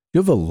You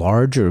have a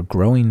large or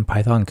growing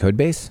Python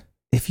codebase?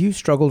 If you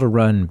struggle to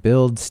run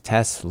builds,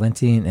 tests,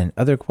 linting, and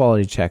other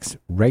quality checks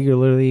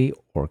regularly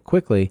or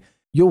quickly,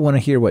 you'll want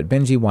to hear what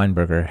Benji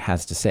Weinberger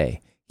has to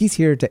say. He's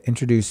here to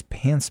introduce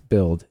Pants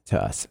Build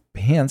to us.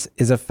 Pants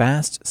is a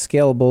fast,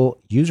 scalable,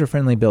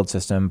 user-friendly build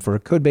system for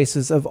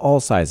codebases of all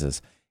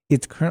sizes.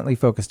 It's currently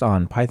focused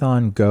on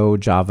Python, Go,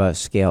 Java,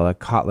 Scala,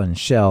 Kotlin,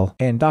 Shell,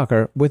 and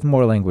Docker, with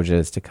more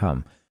languages to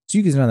come. So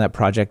you can run that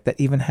project that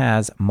even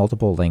has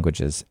multiple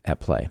languages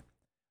at play.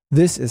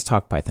 This is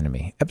Talk Python to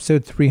Me,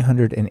 episode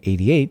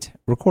 388,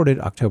 recorded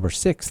October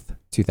 6th,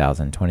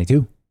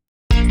 2022.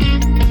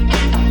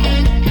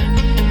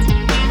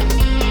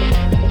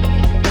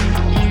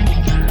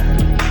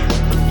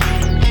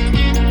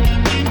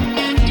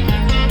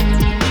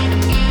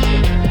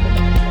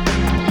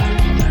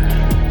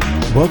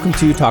 Welcome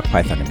to Talk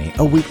Python to Me,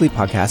 a weekly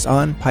podcast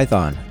on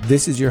Python.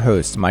 This is your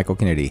host, Michael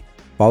Kennedy.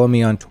 Follow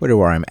me on Twitter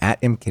where I'm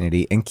at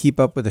mkennedy and keep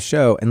up with the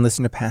show and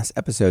listen to past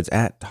episodes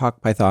at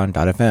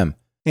talkpython.fm.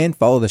 And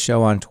follow the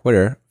show on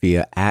Twitter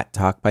via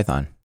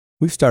 @TalkPython.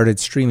 We've started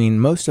streaming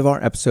most of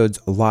our episodes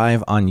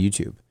live on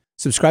YouTube.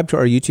 Subscribe to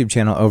our YouTube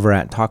channel over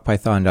at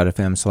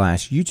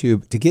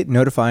talkpython.fm/YouTube to get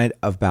notified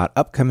about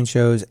upcoming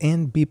shows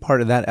and be part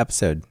of that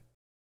episode.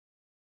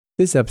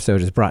 This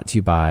episode is brought to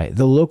you by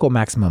the Local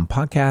Maximum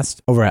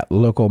podcast over at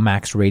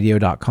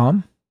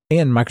localmaxradio.com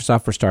and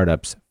Microsoft for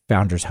Startups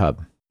Founders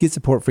Hub. Get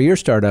support for your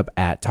startup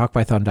at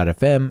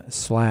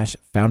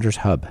talkpython.fm/Founders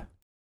Hub.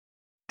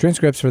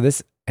 Transcripts for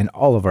this and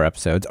all of our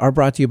episodes are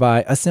brought to you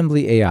by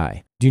Assembly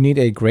AI. Do you need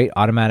a great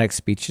automatic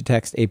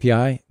speech-to-text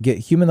API? Get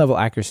human-level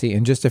accuracy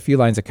in just a few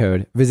lines of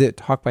code. Visit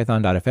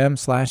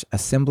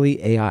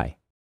talkpython.fm/Assembly AI.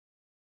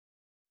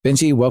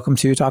 Benji, welcome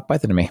to Talk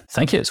Python to Me.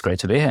 Thank you. It's great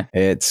to be here.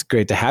 It's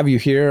great to have you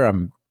here.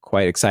 I'm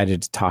quite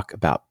excited to talk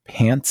about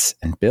Pants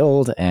and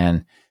build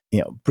and,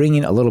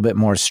 bringing a little bit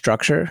more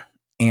structure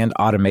and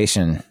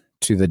automation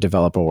to the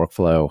developer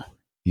workflow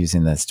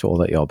using this tool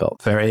that you all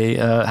built. Very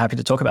happy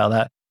to talk about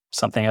that.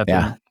 Something I've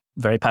been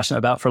very passionate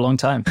about for a long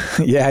time.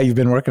 Yeah, you've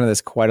been working on this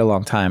quite a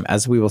long time,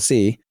 as we will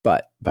see.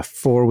 But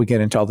before we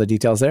get into all the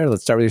details there,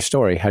 let's start with your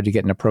story. How did you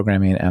get into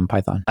programming and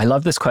Python? I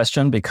love this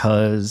question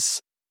because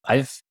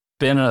I've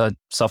been a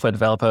software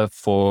developer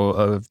for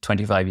over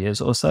 25 years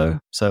or so.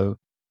 So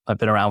I've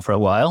been around for a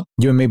while.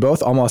 You and me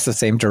both, almost the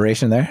same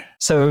duration there.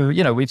 So,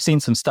 we've seen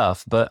some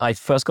stuff, but I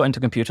first got into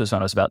computers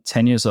when I was about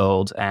 10 years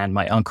old. And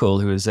my uncle,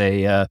 who is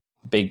a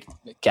big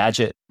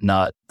gadget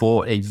nut,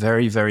 bought a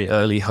very, very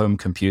early home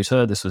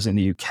computer. This was in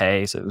the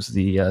UK. So it was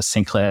the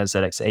Sinclair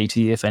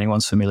ZX80, if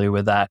anyone's familiar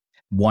with that.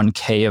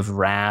 1K of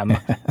RAM.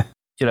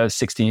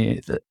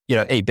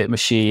 8-bit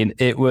machine.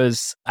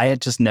 I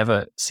had just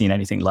never seen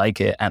anything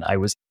like it. And I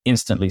was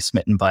instantly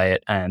smitten by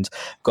it and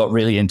got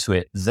really into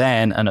it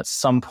then. And at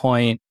some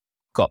point,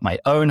 got my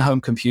own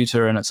home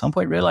computer. And at some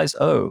point realized,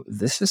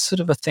 this is sort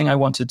of a thing I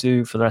want to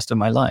do for the rest of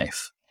my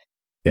life.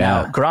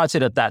 Yeah. Now,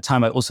 granted, at that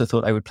time, I also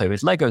thought I would play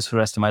with Legos for the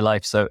rest of my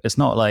life. So it's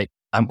not like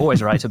I'm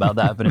always right about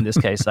that. But in this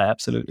case, I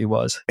absolutely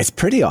was. It's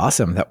pretty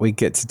awesome that we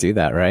get to do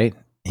that, right?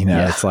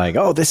 It's like,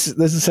 this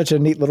is such a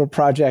neat little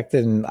project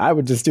and I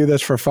would just do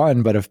this for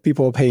fun. But if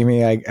people pay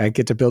me, I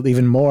get to build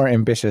even more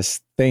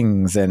ambitious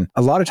things. And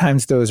a lot of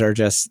times those are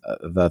just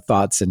the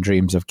thoughts and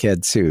dreams of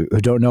kids who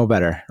don't know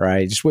better,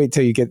 right? Just wait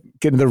till you get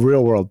into the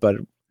real world. But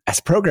as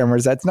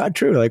programmers, that's not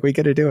true. Like, we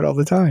get to do it all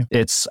the time.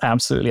 It's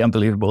absolutely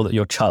unbelievable that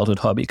your childhood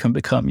hobby can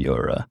become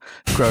your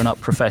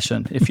grown-up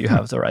profession if you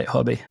have the right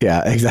hobby.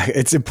 Yeah, exactly.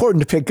 It's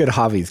important to pick good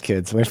hobbies,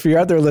 kids. If you're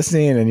out there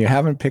listening and you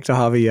haven't picked a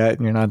hobby yet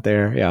and you're not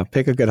there,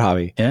 pick a good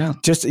hobby. Yeah.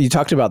 Just, you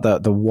talked about the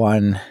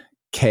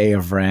 1K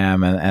of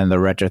RAM and the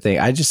retro thing.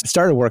 I just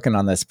started working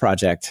on this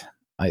project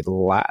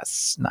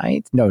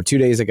 2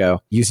 days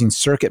ago using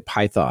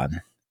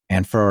CircuitPython.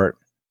 And for,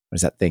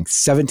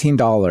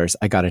 $17,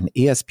 I got an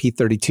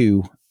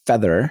ESP32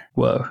 Feather.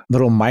 Whoa.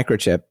 Little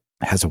microchip.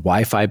 It has a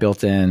Wi-Fi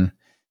built in.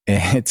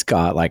 It's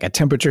got like a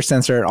temperature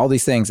sensor, all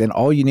ththese things. And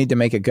all you need to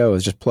make it go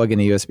is just plug in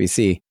a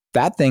USB-C.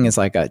 That thing is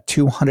like a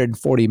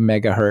 240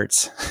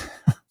 megahertz,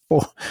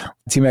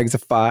 2 megs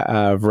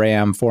of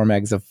RAM, 4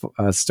 megs of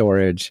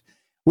storage,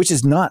 which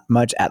is not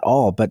much at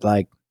all. But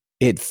like,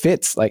 it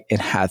fits, like it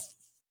has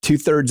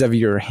 2/3 of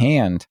your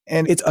hand.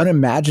 And it's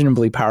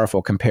unimaginably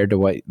powerful compared to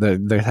what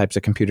the types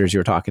of computers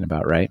you're talking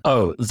about, right?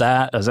 Oh,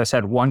 that, as I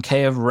said,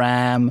 1K of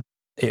RAM.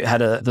 It had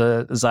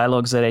the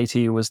Zilog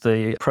Z80 was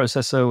the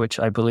processor, which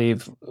I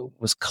believe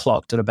was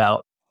clocked at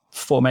about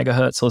 4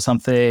 megahertz or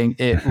something.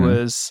 It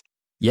was,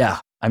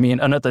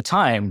 and at the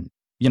time,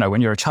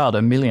 when you're a child,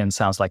 1 million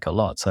sounds like a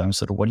lot. So I'm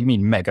sort of, what do you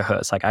mean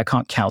megahertz? Like, I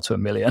can't count to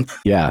 1 million.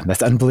 Yeah,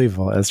 that's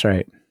unbelievable. That's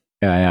right.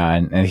 Yeah.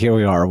 And here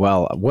we are,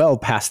 well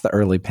past the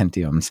early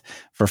Pentiums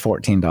for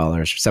 $14,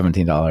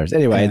 $17.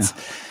 Anyway, It's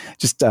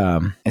just,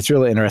 it's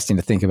really interesting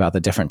to think about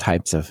the different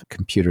types of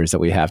computers that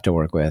we have to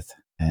work with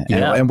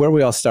and where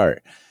we all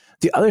start.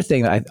 The other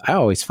thing that I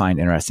always find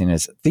interesting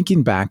is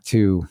thinking back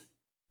to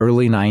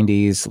early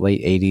 90s,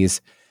 late 80s,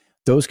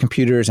 those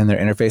computers and their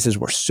interfaces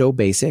were so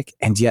basic,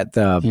 and yet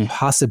the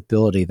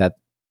possibility that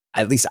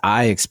at least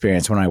I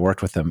experienced when I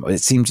worked with them,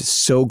 it seemed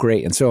so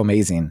great and so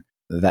amazing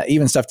that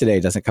even stuff today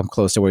doesn't come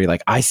close to where you're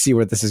like, I see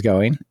where this is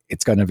going.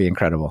 It's going to be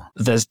incredible.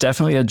 There's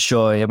definitely a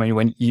joy. I mean,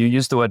 when you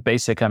use the word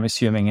basic, I'm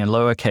assuming in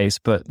lowercase,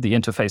 but the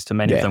interface to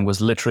many of them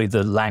was literally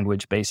the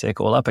language basic,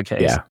 all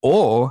uppercase. Yeah.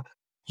 Or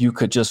you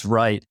could just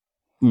write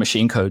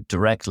machine code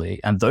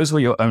directly. And those were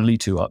your only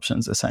two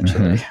options,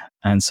 essentially. Mm-hmm.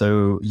 And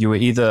so you were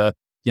either,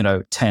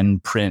 10,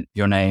 print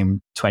your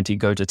name, 20,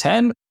 go to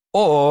 10,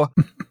 or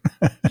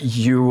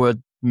you were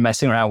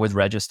messing around with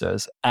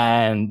registers.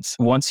 And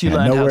once you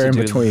learned how to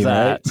do between,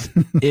 that,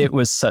 right? It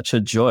was such a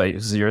joy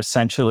because you're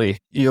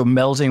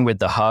melding with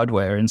the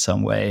hardware in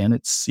some way. And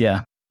it's,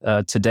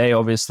 today,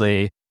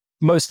 obviously,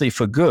 mostly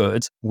for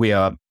good, we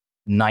are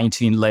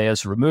 19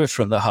 layers removed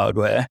from the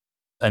hardware.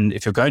 And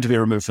if you're going to be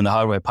removed from the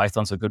hardware,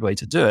 Python's a good way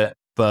to do it.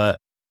 But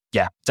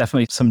yeah,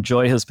 definitely some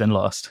joy has been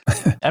lost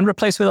and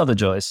replaced with other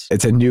joys.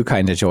 It's a new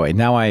kind of joy.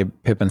 Now I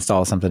pip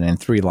install something in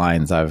 3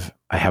 lines. I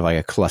have like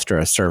a cluster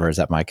of servers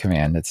at my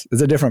command. It's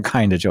a different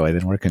kind of joy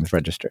than working with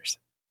registers.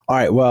 All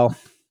right, well,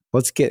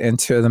 let's get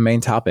into the main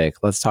topic.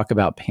 Let's talk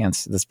about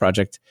Pants, this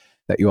project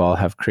that you all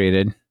have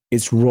created.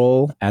 Its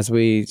role, as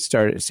we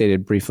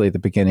stated briefly at the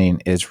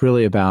beginning, is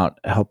really about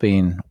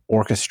helping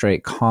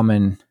orchestrate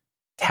common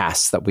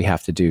tasks that we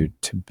have to do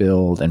to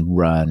build and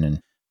run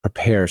and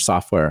prepare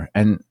software.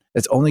 And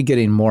it's only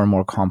getting more and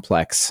more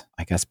complex.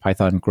 I guess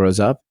Python grows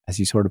up, as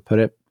you sort of put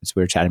it, as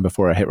we were chatting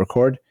before I hit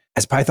record.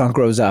 As Python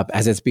grows up,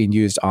 as it's being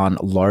used on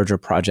larger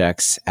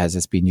projects, as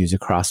it's being used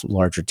across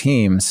larger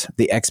teams,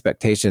 the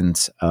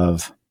expectations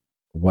of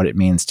what it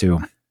means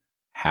to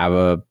have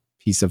a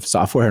piece of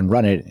software and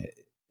run it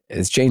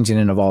is changing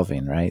and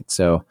evolving, right?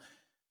 So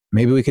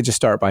maybe we could just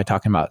start by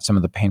talking about some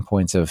of the pain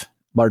points of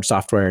large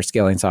software,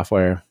 scaling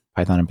software,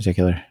 Python in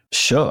particular.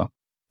 Sure.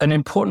 An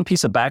important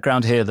piece of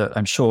background here that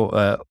I'm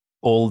sure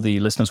all the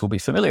listeners will be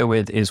familiar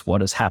with is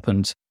what has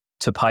happened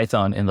to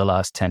Python in the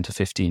last 10 to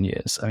 15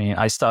 years. I mean,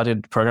 I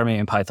started programming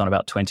in Python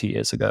about 20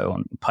 years ago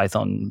on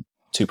Python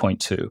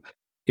 2.2.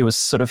 It was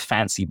sort of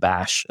fancy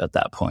bash at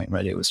that point,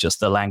 right? It was just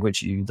the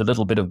language, the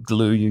little bit of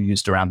glue you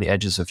used around the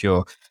edges of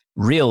your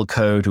real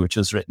code, which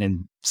was written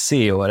in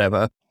C or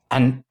whatever.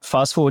 And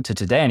fast forward to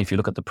today, and if you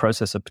look at the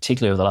process of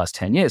particularly over the last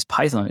 10 years,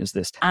 Python is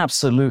this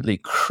absolutely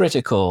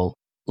critical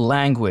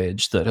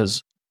language that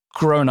has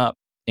grown up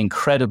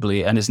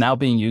incredibly and is now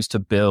being used to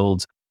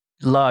build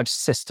large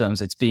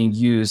systems. It's being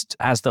used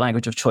as the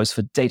language of choice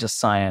for data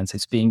science.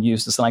 It's being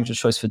used as the language of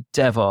choice for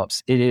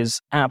DevOps. It is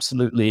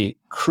absolutely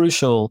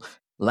crucial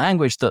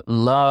language that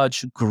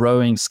large,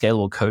 growing,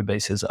 scalable code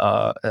bases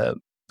are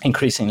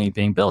increasingly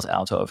being built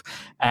out of.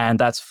 And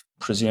that's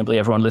presumably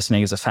everyone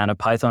listening is a fan of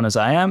Python as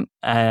I am.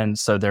 And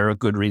so there are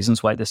good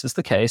reasons why this is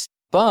the case.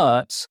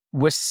 But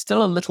we're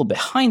still a little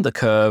behind the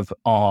curve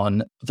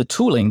on the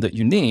tooling that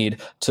you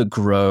need to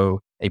grow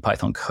a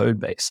Python code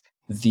base.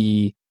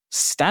 The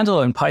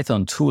standalone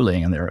Python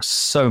tooling, and there are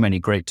so many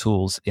great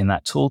tools in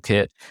that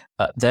toolkit,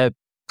 they're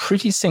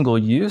pretty single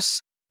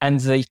use, and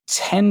they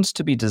tend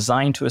to be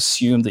designed to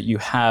assume that you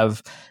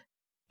have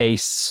a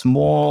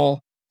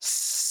small,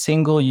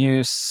 single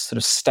use, sort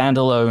of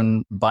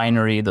standalone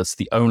binary that's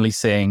the only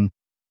thing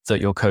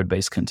that your code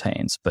base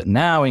contains. But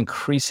now,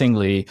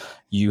 increasingly,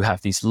 you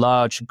have these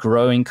large,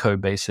 growing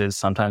code bases,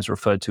 sometimes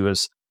referred to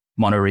as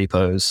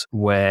monorepos,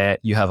 where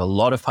you have a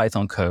lot of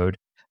Python code,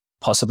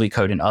 possibly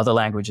code in other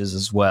languages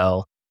as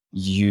well.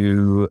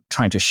 You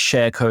trying to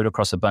share code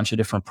across a bunch of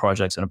different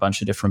projects and a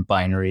bunch of different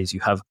binaries.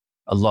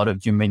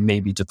 You may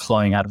be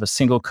deploying out of a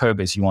single code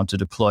base. You want to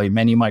deploy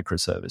many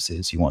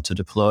microservices. You want to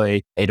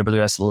deploy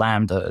AWS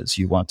Lambdas.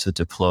 You want to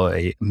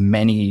deploy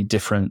many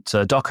different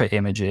Docker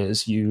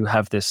images. You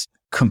have this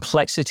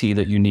complexity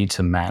that you need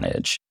to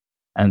manage.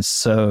 And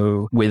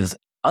so with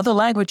other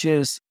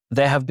languages,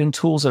 there have been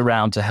tools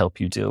around to help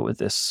you deal with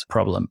this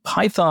problem.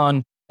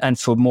 Python, and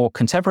for more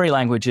contemporary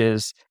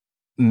languages,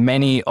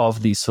 many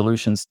of these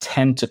solutions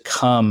tend to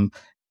come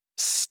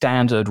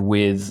standard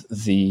with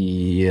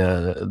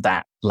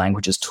that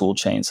language's tool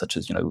chain, such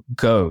as,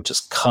 Go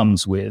just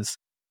comes with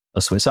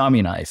a Swiss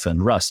Army knife,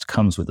 and Rust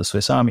comes with a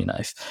Swiss Army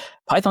knife.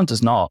 Python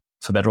does not,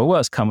 for better or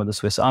worse, come with a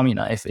Swiss Army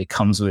knife. It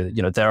comes with,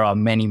 there are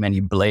many, many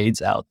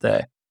blades out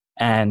there.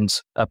 And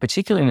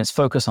particularly in its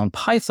focus on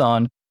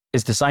Python,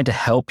 is designed to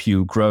help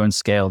you grow and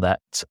scale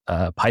that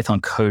Python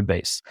code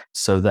base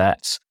so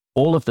that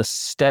all of the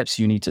steps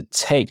you need to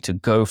take to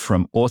go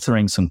from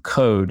authoring some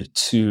code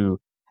to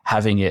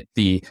having it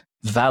be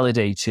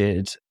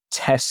validated,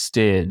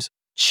 tested,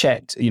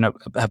 checked,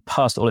 have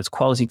passed all its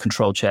quality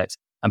control checks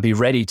and be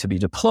ready to be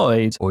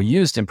deployed or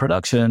used in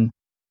production,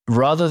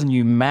 rather than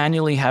you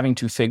manually having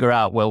to figure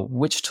out, well,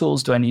 which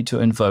tools do I need to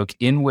invoke,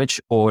 in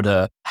which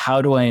order,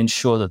 how do I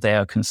ensure that they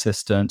are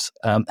consistent,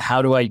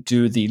 how do I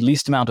do the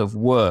least amount of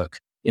work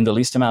in the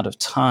least amount of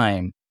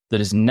time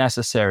that is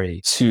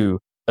necessary to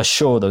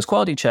assure those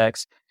quality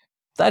checks.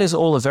 That is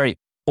all a very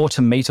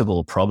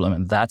automatable problem,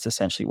 and that's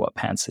essentially what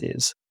Pants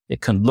is.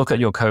 It can look at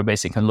your code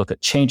base, it can look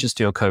at changes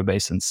to your code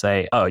base and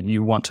say, oh,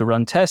 you want to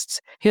run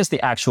tests? Here's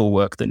the actual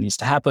work that needs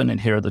to happen,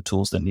 and here are the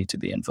tools that need to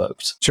be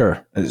invoked.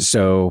 Sure.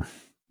 So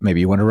maybe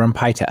you want to run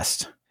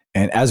PyTest.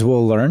 And as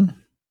we'll learn,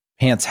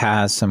 Pants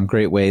has some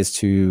great ways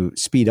to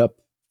speed up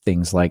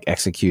things like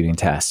executing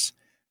tests.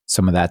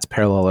 Some of that's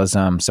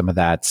parallelism. Some of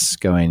that's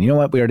going, you know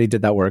what, we already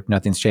did that work.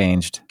 Nothing's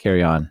changed.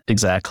 Carry on.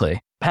 Exactly.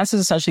 Pants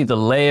is essentially the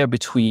layer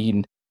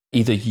between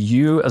either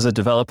you as a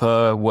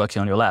developer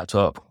working on your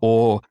laptop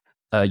or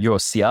your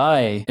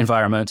CI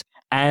environment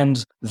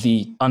and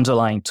the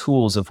underlying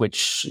tools, of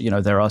which,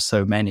 there are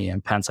so many.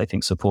 And Pants, I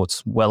think,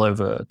 supports well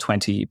over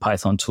 20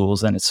 Python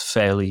tools, and it's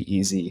fairly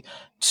easy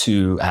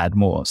to add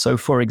more. So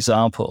for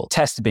example,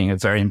 test being a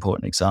very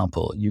important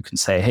example, you can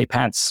say, hey,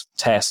 Pants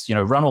test,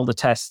 run all the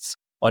tests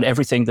on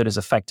everything that is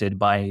affected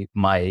by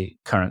my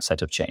current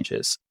set of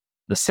changes.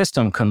 The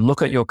system can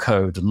look at your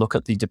code, look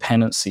at the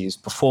dependencies,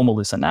 perform all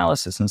this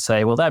analysis and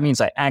say, well, that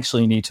means I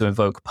actually need to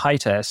invoke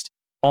PyTest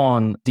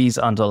on these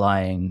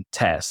underlying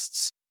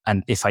tests.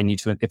 And if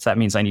that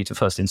means I need to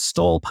first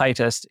install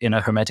PyTest in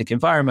a hermetic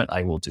environment,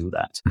 I will do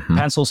that. Mm-hmm.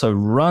 Pants also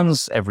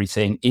runs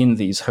everything in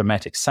these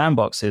hermetic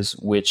sandboxes,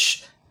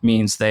 which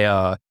means they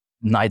are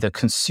neither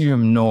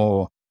consume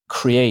nor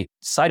create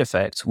side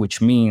effects,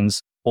 which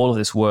means all of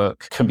this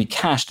work can be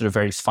cached at a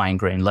very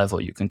fine-grained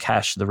level. You can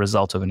cache the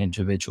result of an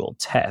individual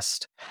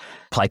test,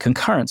 apply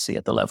concurrency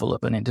at the level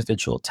of an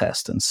individual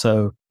test. And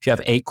so if you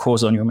have 8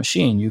 cores on your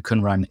machine, you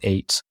can run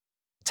 8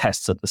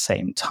 tests at the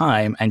same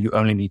time, and you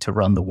only need to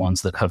run the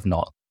ones that have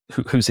not,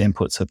 whose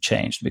inputs have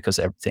changed, because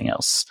everything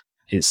else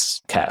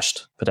is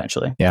cached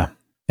potentially. Yeah.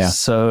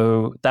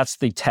 So that's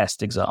the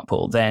test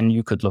example. Then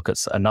you could look at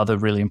another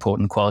really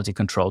important quality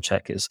control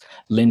check is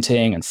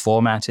linting and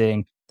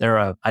formatting. There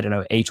are,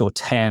 8 or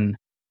 10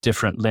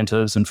 different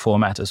linters and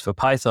formatters for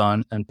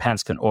Python, and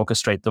Pants can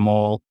orchestrate them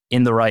all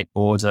in the right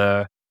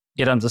order.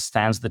 It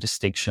understands the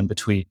distinction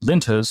between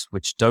linters,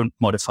 which don't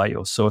modify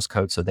your source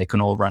code, so they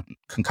can all run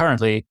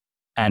concurrently,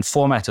 and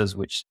formatters,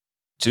 which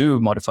do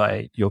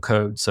modify your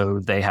code, so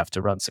they have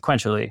to run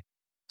sequentially.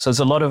 So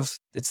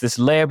it's this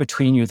layer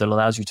between you that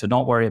allows you to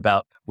not worry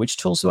about which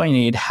tools do I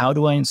need, how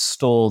do I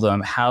install them,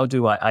 how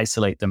do I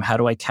isolate them, how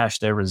do I cache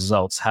their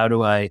results, how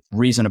do I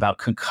reason about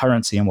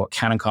concurrency and what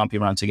can and can't be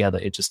run together.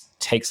 It just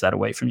takes that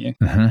away from you.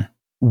 Mm-hmm.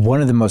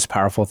 One of the most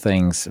powerful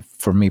things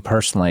for me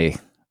personally,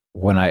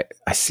 when I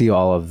see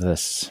all of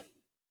this,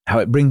 how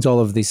it brings all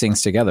of these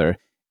things together,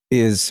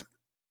 is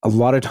a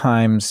lot of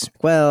times,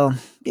 well,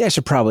 yeah, I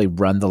should probably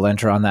run the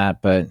linter on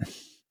that, but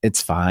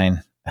it's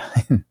fine.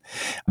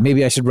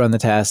 Maybe I should run the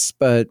tests,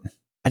 but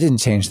I didn't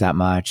change that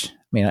much.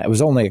 I mean, it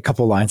was only a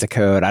couple lines of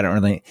code. I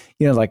don't really,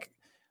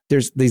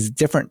 there's these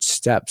different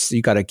steps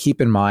you got to keep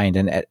in mind.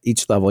 And at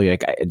each level, you're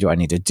like, do I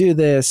need to do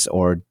this?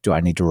 Or do I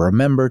need to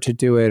remember to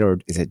do it? Or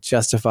is it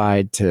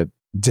justified to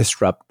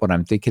disrupt what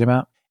I'm thinking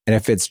about? And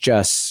if it's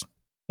just,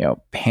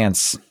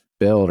 Pants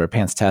build or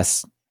Pants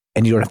test,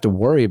 and you don't have to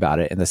worry about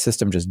it, and the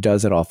system just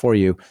does it all for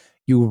you,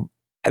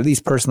 at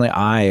least personally,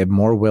 I am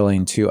more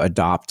willing to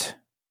adopt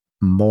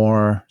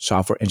more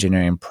software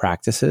engineering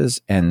practices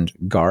and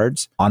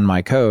guards on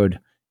my code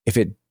if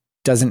it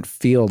doesn't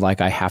feel like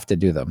I have to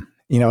do them.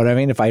 You know what I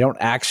mean? If I don't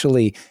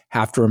actually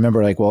have to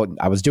remember, like, well,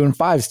 I was doing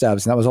 5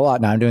 steps and that was a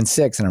lot. Now I'm doing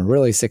 6 and I'm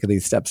really sick of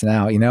these steps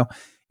now.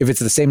 If it's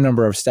the same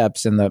number of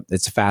steps and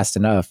it's fast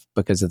enough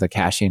because of the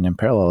caching and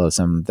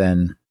parallelism,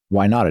 then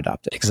why not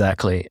adopt it?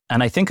 Exactly.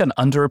 And I think an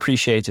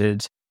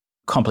underappreciated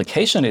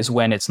complication is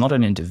when it's not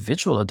an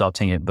individual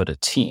adopting it, but a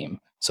team.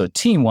 So a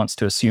team wants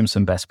to assume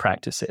some best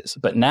practices,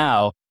 but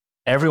now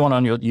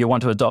everyone you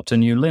want to adopt a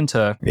new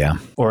linter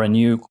or a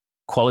new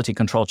quality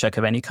control check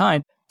of any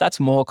kind. That's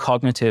more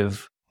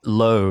cognitive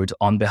load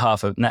on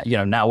behalf of,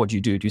 now what do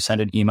you do? Do you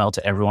send an email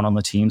to everyone on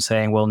the team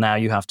saying, well, now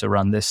you have to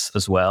run this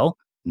as well?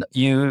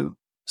 You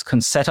can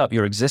set up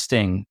your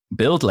existing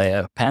build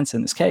layer, Pants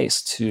in this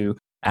case, to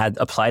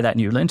apply that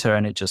new linter,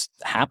 and it just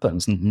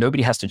happens. And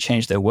nobody has to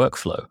change their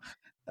workflow.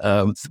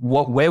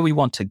 Where we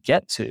want to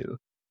get to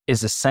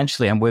is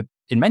essentially, and we're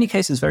in many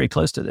cases very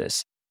close to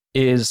this,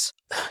 is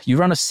you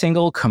run a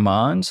single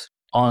command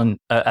on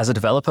as a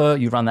developer,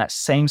 you run that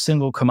same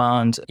single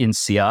command in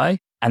CI,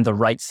 and the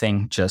right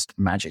thing just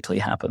magically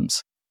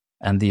happens.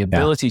 And the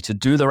ability to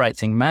do the right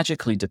thing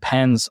magically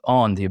depends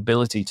on the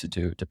ability to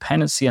do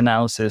dependency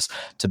analysis,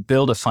 to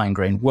build a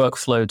fine-grained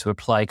workflow, to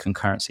apply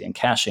concurrency and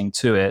caching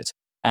to it.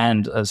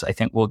 And as I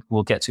think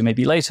we'll get to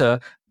maybe later,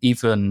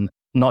 even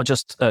not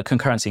just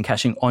concurrency and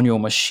caching on your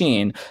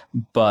machine,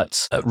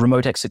 but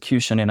remote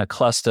execution in a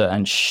cluster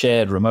and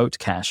shared remote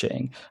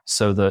caching,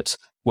 so that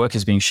work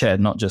is being shared,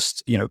 not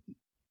just,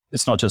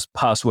 it's not just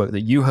past work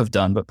that you have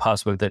done, but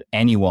past work that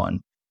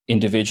anyone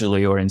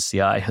individually or in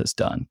CI has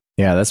done.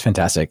 Yeah, that's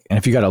fantastic. And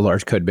if you got a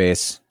large code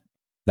base,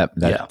 that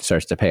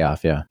starts to pay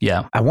off.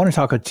 Yeah. I want to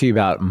talk to you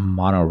about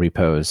mono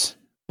repos,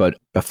 but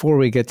before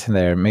we get to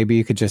there, maybe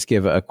you could just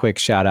give a quick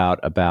shout out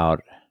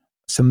about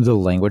some of the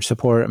language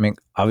support. I mean,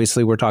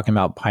 obviously we're talking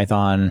about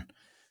Python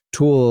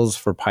tools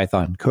for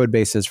Python code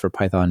bases for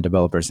Python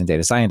developers and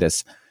data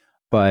scientists,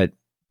 but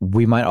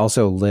we might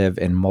also live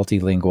in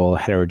multilingual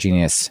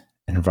heterogeneous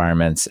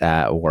environments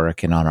at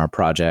work and on our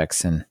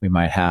projects. And we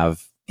might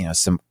have,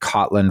 some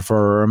Kotlin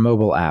for a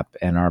mobile app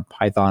and our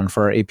Python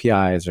for our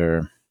APIs,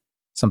 or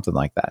something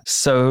like that.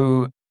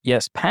 So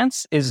yes,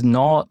 Pants is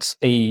not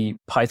a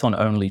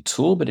Python-only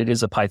tool, but it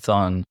is a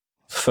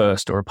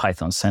Python-first or a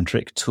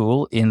Python-centric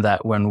tool in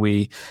that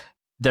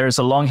there is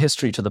a long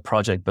history to the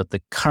project, but the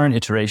current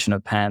iteration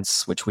of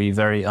Pants, which we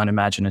very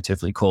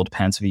unimaginatively called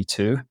Pants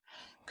v2,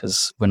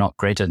 because we're not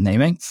great at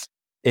naming,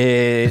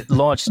 it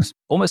launched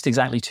almost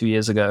exactly 2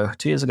 years ago at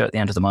the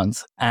end of the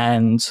month,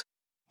 and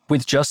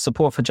with just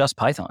support for just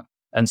Python.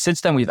 And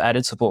since then, we've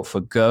added support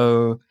for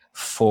Go,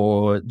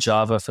 for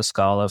Java, for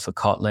Scala, for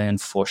Kotlin,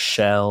 for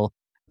Shell.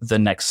 The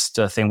next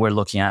thing we're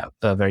looking at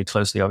very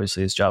closely,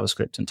 obviously, is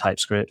JavaScript and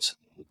TypeScript.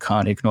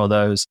 Can't ignore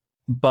those.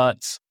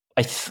 But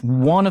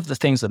one of the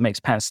things that makes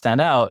Pants stand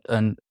out,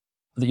 and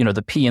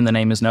the P in the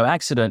name is no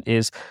accident,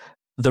 is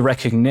the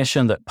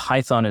recognition that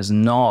Python is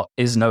no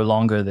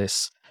longer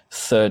this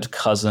third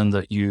cousin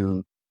that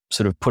you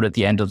sort of put at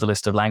the end of the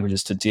list of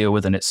languages to deal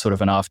with, and it's sort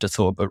of an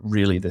afterthought, but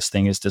really this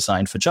thing is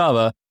designed for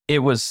Java. It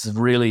was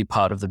really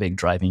part of the big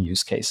driving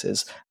use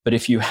cases. But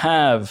if you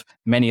have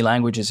many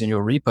languages in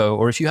your repo,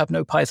 or if you have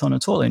no Python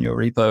at all in your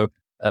repo,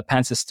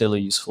 Pants is still a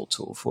useful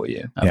tool for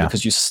you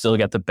because you still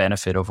get the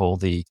benefit of all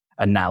the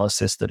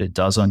analysis that it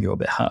does on your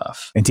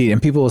behalf. Indeed.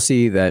 And people will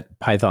see that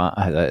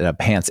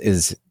Pants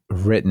is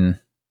written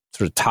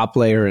sort of top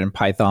layer in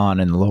Python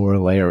and lower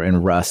layer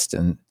in Rust,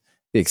 and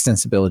the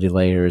extensibility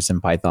layers in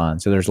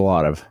Python. So there's a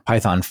lot of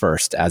Python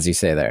first, as you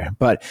say there.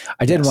 But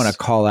I did want to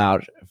call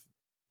out,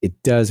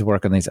 it does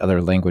work on these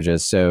other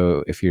languages.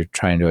 So if you're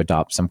trying to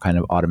adopt some kind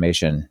of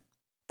automation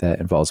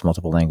that involves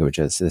multiple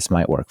languages, this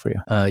might work for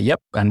you.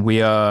 Yep. And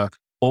we are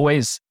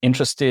always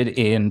interested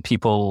in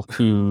people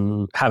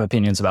who have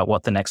opinions about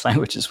what the next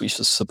languages we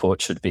should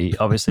support should be.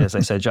 Obviously, as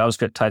I said,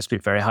 JavaScript,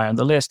 TypeScript, very high on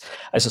the list.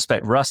 I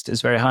suspect Rust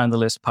is very high on the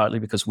list, partly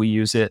because we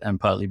use it and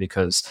partly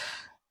because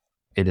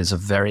it is a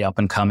very up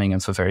and coming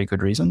and for very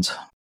good reasons.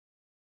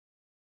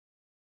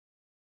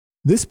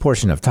 This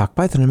portion of Talk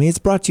Python to Me is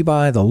brought to you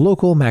by the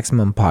Local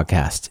Maximum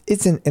Podcast.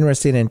 It's an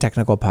interesting and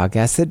technical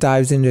podcast that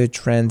dives into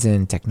trends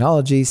in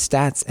technology,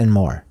 stats, and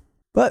more.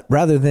 But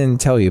rather than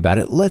tell you about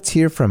it, let's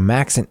hear from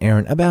Max and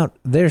Aaron about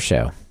their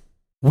show.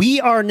 We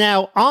are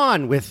now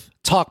on with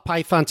Talk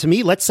Python to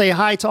Me. Let's say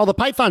hi to all the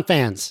Python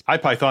fans. Hi,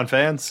 Python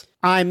fans.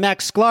 I'm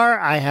Max Sklar.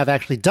 I have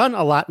actually done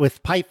a lot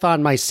with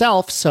Python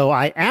myself, so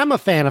I am a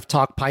fan of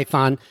Talk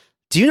Python.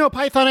 Do you know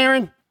Python,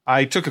 Aaron?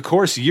 I took a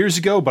course years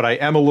ago, but I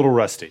am a little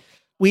rusty.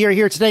 We are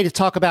here today to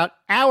talk about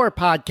our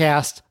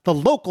podcast, The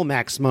Local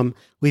Maximum.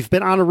 We've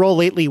been on a roll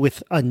lately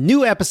with a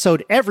new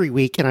episode every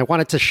week, and I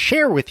wanted to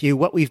share with you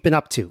what we've been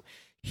up to.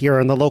 Here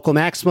on The Local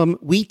Maximum,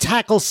 we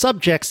tackle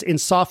subjects in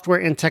software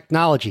and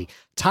technology,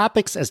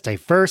 topics as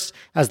diverse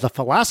as the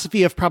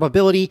philosophy of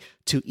probability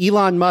to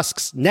Elon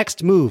Musk's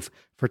next move.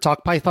 For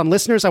Talk Python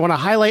listeners, I want to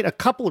highlight a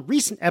couple of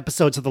recent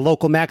episodes of The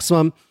Local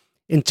Maximum.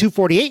 In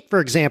 248, for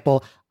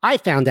example, I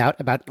found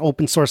out about an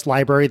open source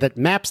library that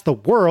maps the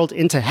world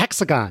into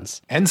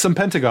hexagons. And some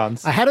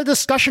pentagons. I had a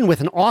discussion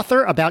with an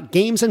author about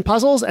games and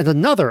puzzles and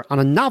another on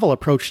a novel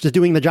approach to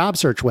doing the job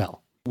search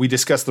well. We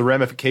discussed the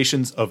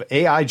ramifications of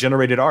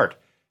AI-generated art.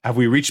 Have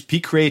we reached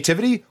peak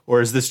creativity, or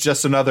is this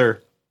just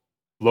another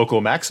Local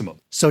Maximum?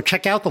 So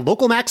check out the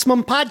Local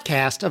Maximum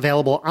podcast,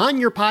 available on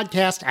your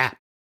podcast app.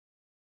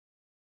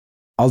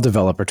 All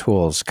developer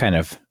tools kind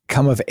of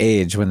come of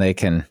age when they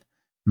can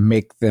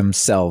make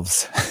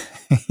themselves,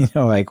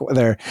 like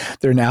they're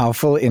now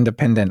fully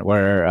independent,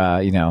 where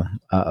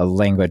a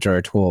language or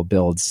a tool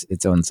builds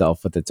its own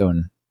self with its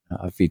own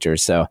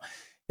features. So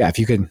yeah, if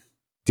you could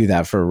do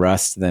that for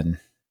Rust, then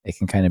it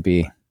can kind of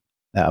be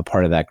a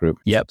part of that group.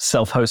 Yep.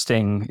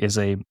 Self-hosting is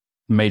a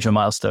major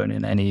milestone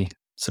in any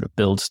sort of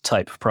build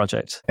type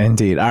project.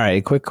 Indeed. All right.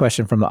 A quick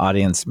question from the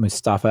audience.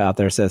 Mustafa out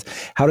there says,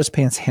 how does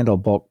Pants handle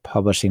bulk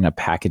publishing of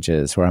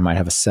packages where I might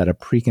have a set of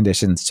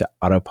preconditions to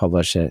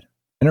auto-publish it?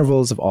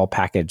 Intervals of all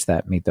package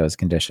that meet those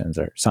conditions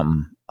or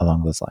something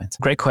along those lines.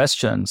 Great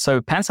question.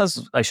 So Pants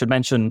has, I should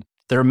mention,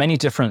 there are many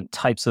different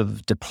types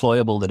of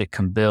deployable that it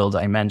can build.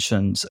 I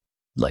mentioned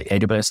like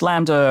AWS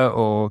Lambda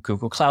or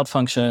Google Cloud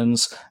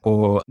Functions,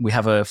 or we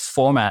have a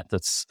format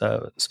that's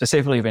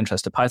specifically of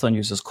interest to Python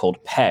users called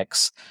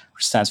PEX,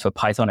 which stands for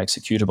Python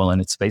Executable.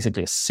 And it's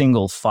basically a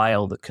single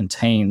file that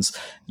contains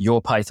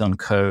your Python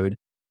code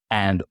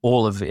and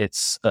all of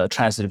its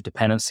transitive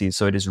dependencies.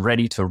 So it is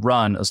ready to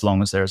run as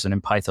long as there's an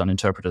Python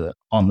interpreter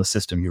on the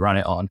system you run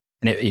it on.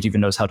 And it even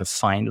knows how to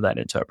find that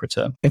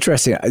interpreter.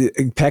 Interesting.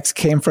 PEX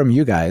came from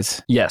you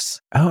guys. Yes.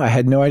 Oh, I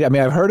had no idea. I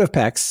mean, I've heard of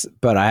PEX,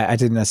 but I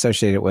didn't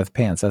associate it with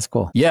Pants. That's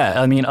cool.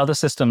 Yeah. I mean, other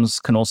systems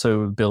can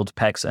also build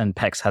PEX, and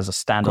PEX has a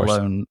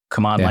standalone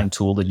command line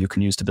tool that you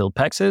can use to build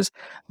PEXs,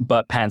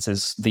 but Pants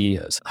is the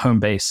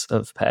home base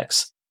of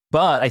PEX.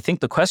 But I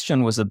think the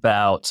question was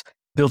about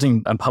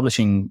building and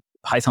publishing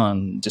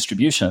Python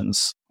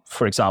distributions,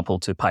 for example,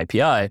 to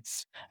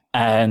PyPI,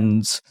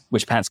 and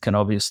which Pants can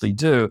obviously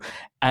do.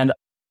 And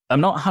I'm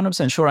not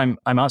 100% sure I'm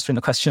answering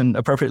the question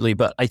appropriately,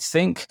 but I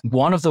think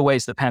one of the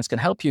ways that Pants can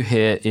help you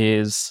here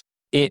is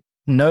it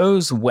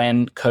knows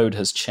when code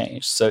has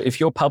changed. So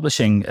if you're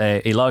publishing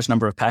a large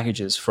number of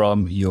packages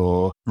from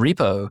your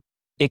repo,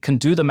 it can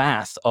do the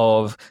math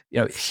of,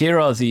 here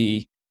are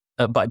the,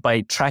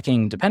 by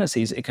tracking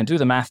dependencies, it can do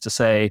the math to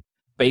say,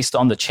 based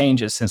on the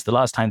changes since the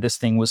last time this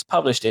thing was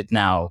published, it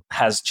now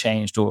has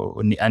changed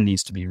and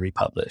needs to be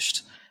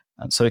republished.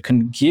 And so it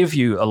can give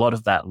you a lot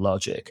of that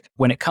logic.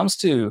 When it comes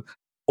to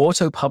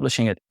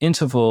auto-publishing at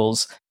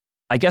intervals,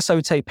 I guess I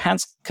would say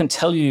Pants can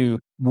tell you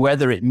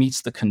whether it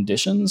meets the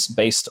conditions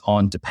based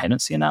on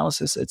dependency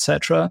analysis,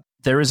 etc.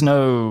 There is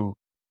no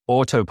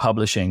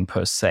auto-publishing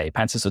per se.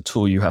 Pants is a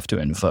tool you have to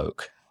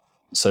invoke.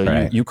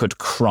 So you could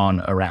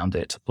cron around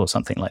it or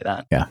something like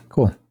that. Yeah,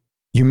 cool.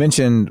 You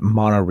mentioned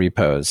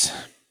monorepos.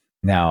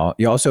 Now,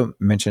 you also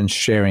mentioned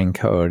sharing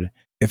code.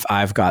 If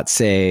I've got,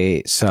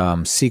 say,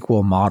 some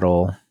SQL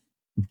model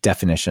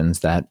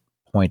definitions that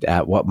point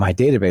at what my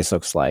database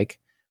looks like,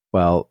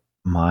 well,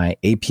 my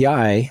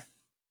API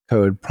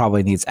code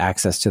probably needs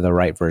access to the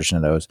right version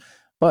of those.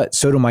 But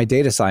so do my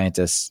data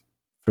scientists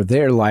for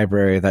their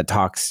library that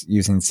talks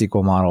using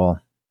SQL model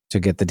to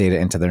get the data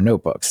into their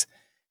notebooks.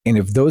 And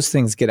if those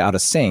things get out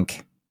of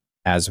sync,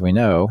 as we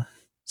know,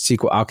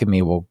 SQL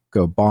Alchemy will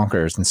go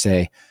bonkers and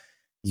say,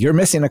 you're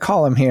missing a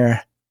column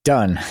here,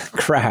 done,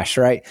 crash,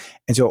 right?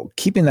 And so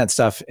keeping that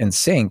stuff in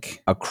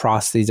sync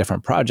across these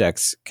different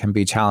projects can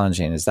be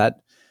challenging. Is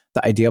that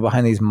the idea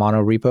behind these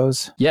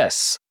monorepos?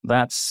 Yes,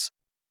 that's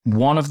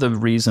one of the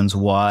reasons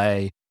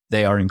why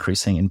they are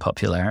increasing in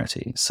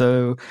popularity.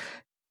 So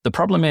the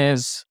problem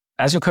is,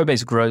 as your code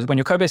base grows, when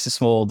your code base is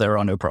small, there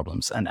are no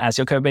problems. And as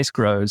your code base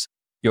grows,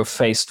 you're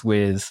faced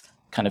with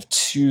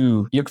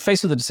you're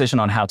faced with a decision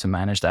on how to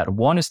manage that.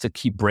 One is to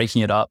keep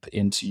breaking it up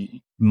into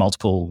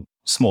multiple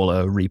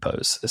smaller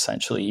repos,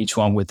 essentially, each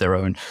one with their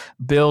own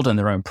build and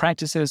their own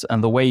practices.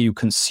 And the way you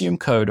consume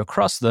code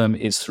across them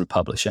is through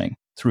publishing,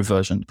 through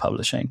version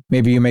publishing.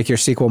 Maybe you make your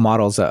SQL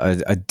models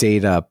a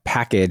data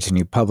package and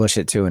you publish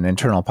it to an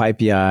internal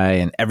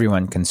PyPI and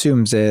everyone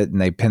consumes it and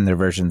they pin their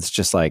versions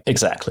just like...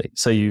 Exactly.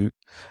 So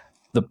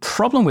the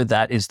problem with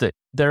that is that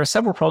there are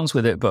several problems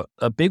with it, but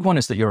a big one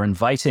is that you're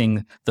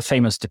inviting the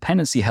famous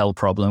dependency hell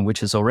problem,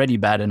 which is already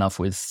bad enough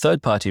with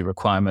third-party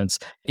requirements,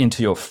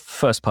 into your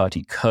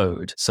first-party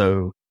code.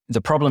 So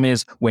the problem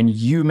is when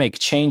you make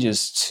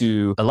changes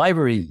to a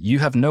library, you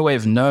have no way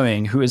of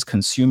knowing who is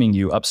consuming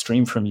you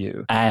upstream from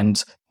you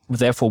and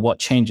therefore what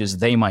changes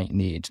they might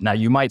need. Now,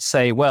 you might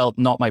say, well,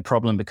 not my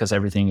problem because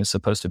everything is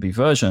supposed to be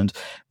versioned,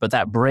 but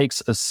that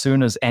breaks as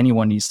soon as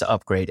anyone needs to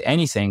upgrade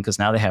anything because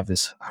now they have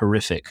this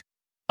horrific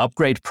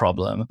upgrade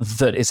problem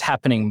that is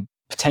happening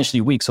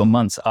potentially weeks or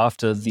months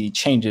after the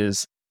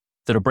changes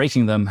that are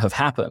breaking them have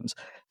happened.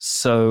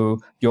 So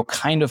you're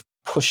kind of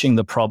pushing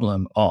the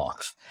problem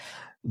off.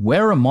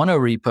 Where a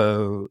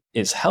monorepo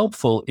is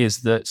helpful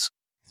is that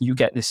you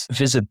get this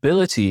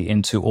visibility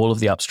into all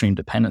of the upstream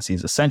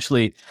dependencies.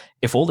 Essentially,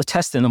 if all the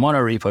tests in the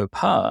monorepo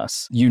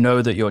pass, you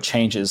know that your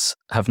changes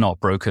have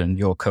not broken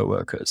your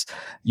coworkers.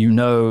 You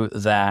know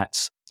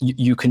that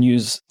you can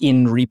use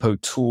in-repo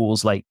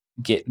tools like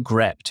Git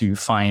grep to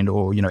find,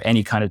 or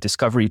any kind of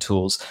discovery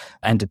tools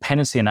and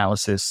dependency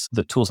analysis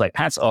that tools like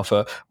Pats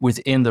offer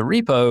within the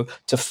repo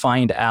to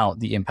find out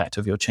the impact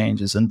of your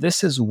changes. And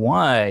this is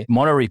why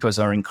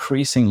monorepos are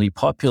increasingly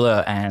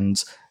popular.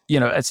 And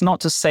it's not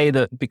to say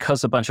that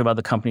because a bunch of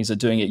other companies are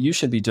doing it, you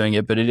should be doing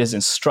it, but it is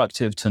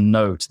instructive to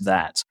note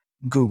that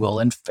Google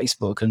and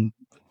Facebook and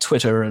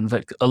Twitter and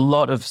a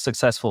lot of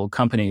successful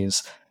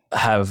companies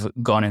have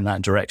gone in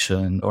that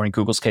direction, or in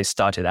Google's case,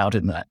 started out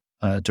in that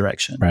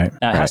direction. Right.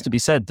 Now, it has to be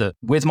said that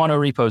with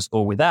monorepos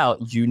or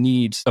without, you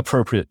need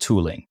appropriate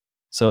tooling.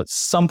 So at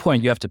some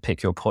point, you have to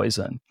pick your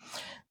poison.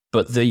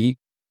 But the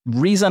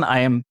reason I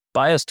am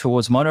biased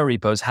towards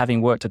monorepos,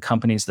 having worked at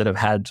companies that have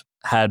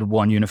had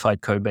one unified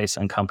code base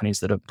and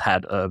companies that have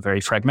had a very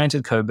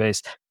fragmented code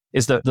base,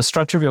 is that the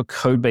structure of your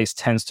code base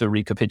tends to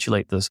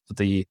recapitulate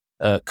the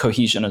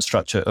cohesion and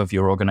structure of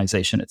your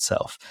organization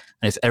itself.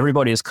 And if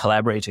everybody is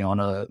collaborating on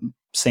a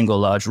single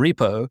large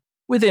repo,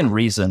 within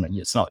reason,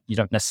 you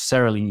don't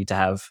necessarily need to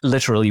have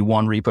literally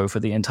one repo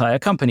for the entire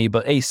company,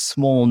 but a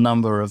small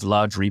number of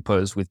large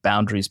repos with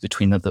boundaries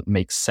between them that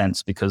make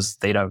sense because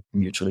they don't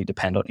mutually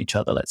depend on each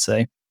other, let's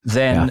say,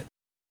 then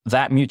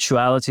that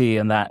mutuality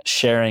and that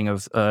sharing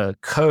of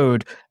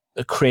code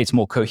creates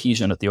more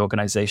cohesion at the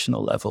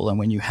organizational level. And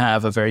when you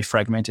have a very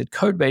fragmented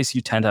code base, you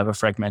tend to have a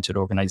fragmented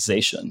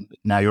organization.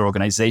 Now your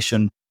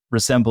organization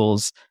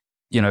resembles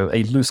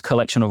a loose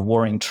collection of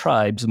warring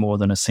tribes more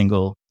than a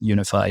single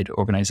unified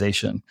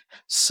organization.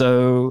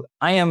 So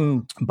I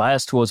am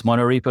biased towards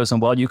monorepos.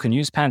 And while you can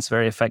use Pants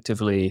very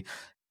effectively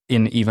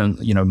in even,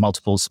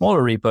 multiple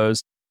smaller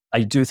repos,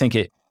 I do think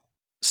it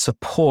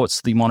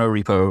supports the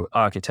monorepo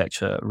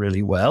architecture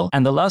really well.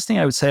 And the last thing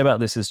I would say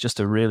about this is just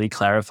to really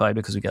clarify,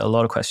 because we get a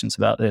lot of questions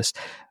about this.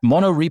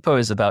 Monorepo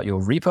is about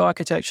your repo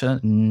architecture,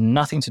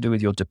 nothing to do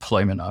with your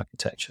deployment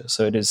architecture.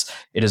 So it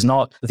is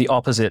not the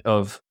opposite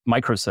of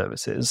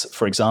microservices.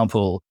 For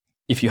example,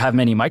 if you have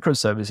many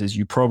microservices,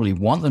 you probably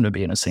want them to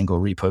be in a single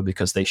repo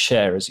because they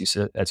share, as you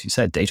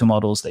said, data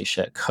models, they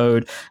share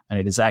code, and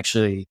it is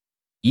actually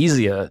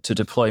easier to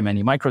deploy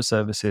many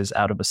microservices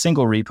out of a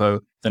single repo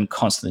than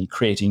constantly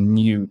creating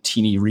new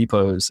teeny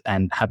repos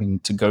and having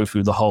to go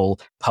through the whole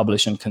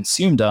publish and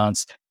consume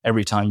dance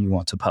every time you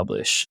want to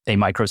publish a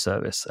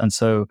microservice. And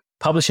so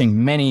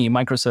publishing many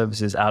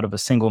microservices out of a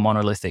single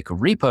monolithic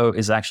repo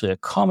is actually a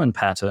common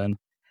pattern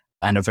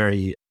and a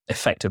very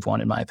effective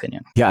one, in my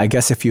opinion. Yeah, I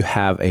guess if you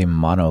have a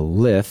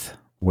monolith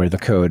where the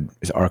code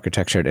is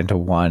architectured into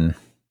one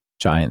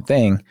giant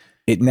thing,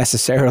 it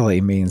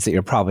necessarily means that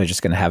you're probably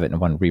just going to have it in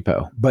one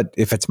repo. But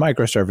if it's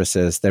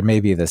microservices, there may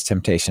be this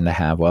temptation to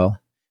have, well,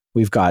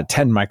 we've got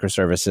 10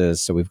 microservices,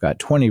 so we've got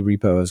 20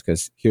 repos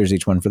because here's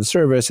each one for the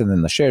service, and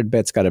then the shared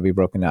bits got to be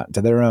broken out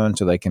into their own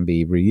so they can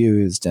be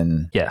reused.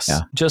 And yes,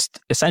 just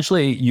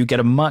essentially you get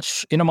in a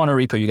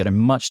monorepo, you get a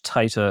much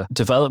tighter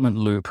development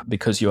loop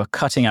because you are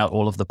cutting out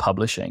all of the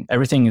publishing.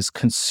 Everything is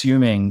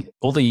consuming,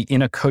 all the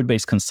inner code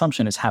base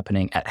consumption is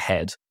happening at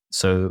head.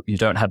 So you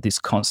don't have this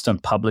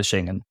constant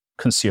publishing and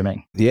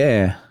consuming.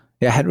 Yeah,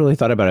 I hadn't really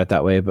thought about it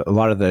that way, but a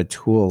lot of the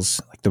tools,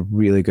 like the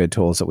really good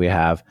tools that we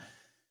have,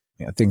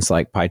 things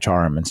like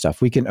PyCharm and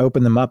stuff, we can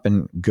open them up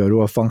and go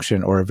to a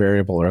function or a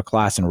variable or a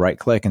class and right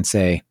click and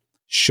say,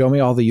 show me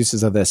all the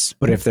uses of this.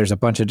 But if there's a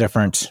bunch of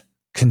different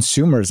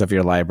consumers of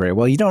your library,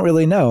 well, you don't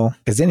really know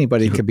because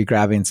anybody could be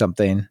grabbing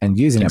something and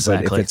using it.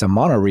 But if it's a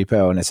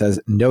monorepo and it says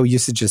no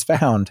usage is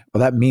found, well,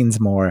 that means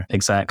more.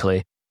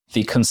 Exactly.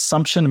 The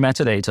consumption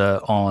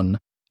metadata on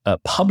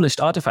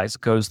published artifacts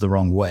goes the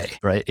wrong way,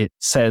 right? It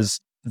says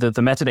the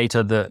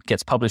metadata that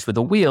gets published with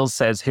a wheel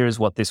says, here's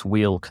what this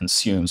wheel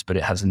consumes, but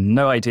it has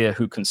no idea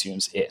who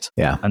consumes it.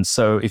 Yeah. And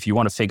so if you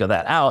want to figure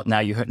that out, now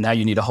you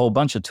need a whole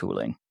bunch of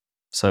tooling.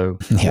 So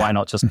why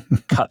not just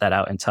cut that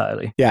out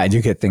entirely? Yeah, and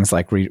you get things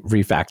like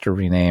refactor,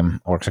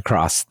 rename, works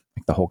across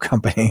the whole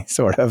company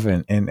sort of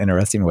in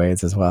interesting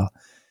ways as well.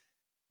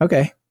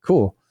 Okay,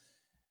 cool.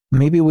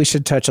 Maybe we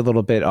should touch a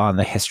little bit on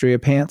the history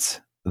of Pants.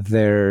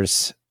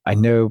 I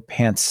know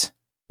Pants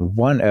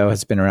 1.0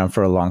 has been around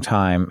for a long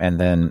time, and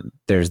then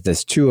there's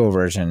this 2.0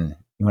 version.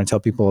 You want to tell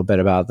people a bit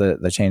about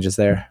the changes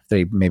there?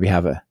 They maybe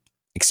have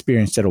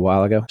experienced it a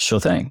while ago. Sure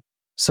thing.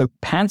 So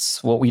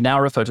Pants, what we now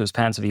refer to as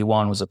Pants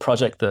V1, was a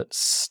project that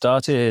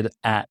started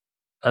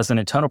as an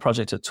internal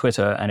project at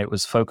Twitter, and it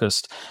was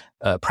focused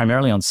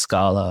primarily on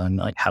Scala and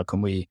like how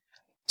can we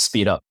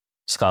speed up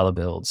Scala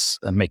builds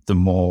and make them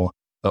more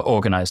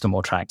organized and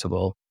more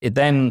tractable. It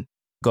then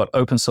got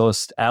open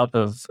sourced out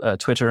of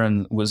Twitter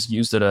and was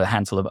used at a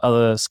handful of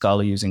other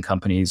Scala using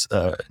companies,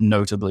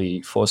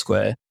 notably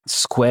Foursquare.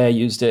 Square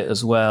used it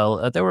as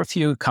well. There were a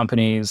few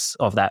companies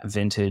of that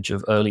vintage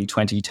of early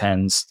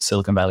 2010s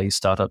Silicon Valley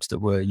startups that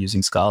were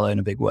using Scala in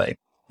a big way.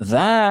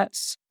 That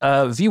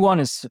V1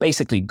 is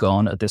basically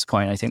gone at this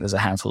point. I think there's a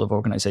handful of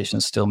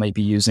organizations still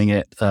maybe using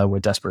it. We're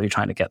desperately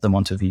trying to get them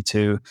onto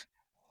V2.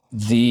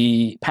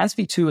 The Pants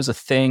V2 is a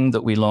thing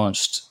that we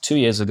launched 2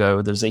 years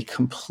ago. There's a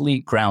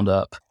complete ground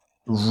up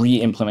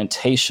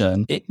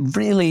re-implementation. It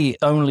really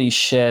only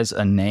shares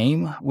a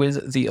name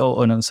with the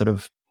old and sort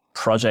of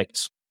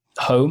project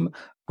home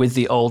with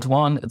the old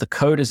one. The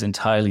code is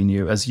entirely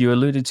new. As you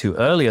alluded to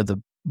earlier,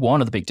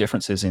 one of the big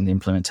differences in the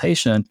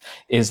implementation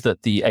is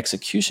that the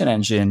execution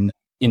engine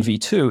in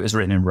V2 is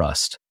written in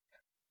Rust.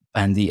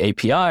 And the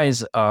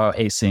APIs are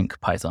async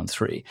Python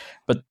 3.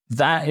 But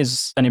that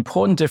is an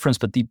important difference.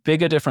 But the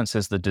bigger difference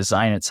is the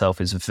design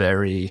itself is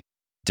very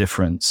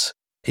different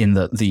in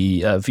that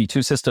the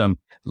V2 system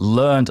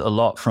learned a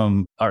lot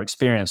from our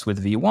experience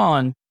with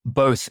V1,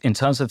 both in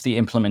terms of the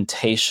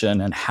implementation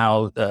and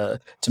how to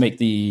make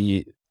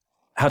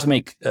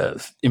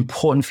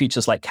important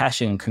features like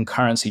caching and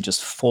concurrency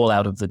just fall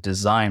out of the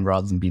design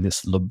rather than be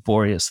this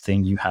laborious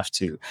thing you have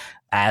to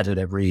add at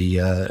every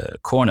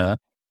corner.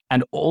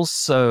 And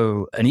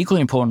also an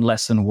equally important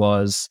lesson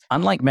was,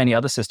 unlike many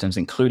other systems,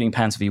 including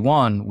Pants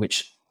V1,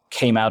 which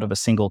came out of a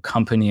single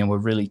company and were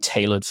really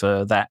tailored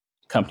for that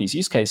company's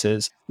use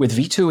cases, with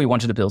V2, we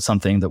wanted to build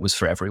something that was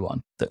for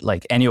everyone, that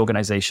like any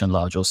organization,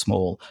 large or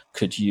small,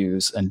 could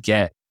use and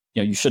get.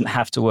 You shouldn't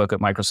have to work at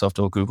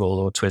Microsoft or Google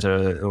or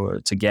Twitter or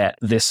to get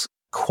this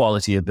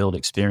quality of build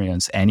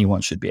experience.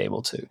 Anyone should be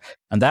able to.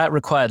 And that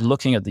required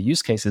looking at the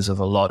use cases of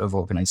a lot of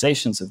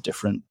organizations of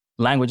different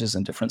languages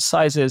and different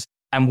sizes.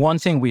 And one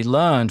thing we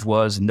learned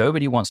was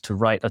nobody wants to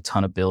write a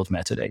ton of build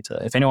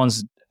metadata. If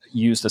anyone's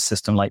used a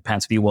system like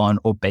Pants V1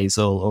 or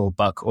Bazel or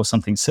Buck or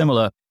something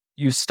similar,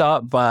 you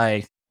start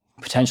by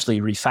potentially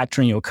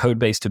refactoring your code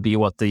base to be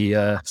what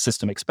the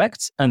system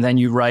expects. And then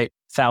you write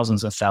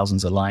thousands and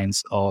thousands of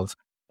lines of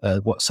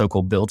what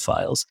so-called build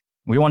files.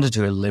 We wanted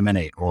to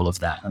eliminate all of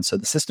that. And so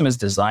the system is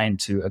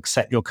designed to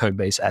accept your code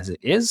base as it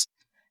is.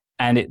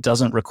 And it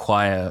doesn't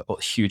require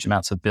huge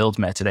amounts of build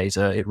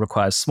metadata. It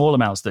requires small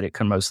amounts that it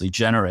can mostly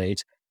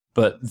generate.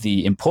 But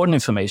the important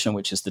information,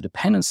 which is the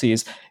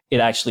dependencies, it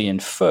actually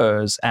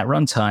infers at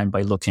runtime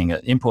by looking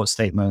at import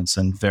statements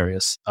and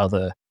various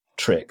other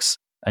tricks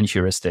and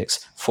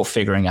heuristics for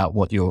figuring out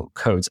what your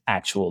code's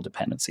actual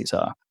dependencies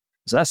are.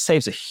 So that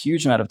saves a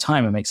huge amount of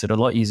time and makes it a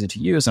lot easier to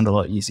use and a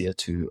lot easier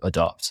to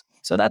adopt.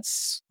 So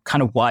that's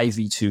kind of why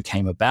V2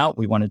 came about.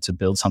 We wanted to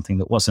build something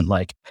that wasn't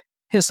like,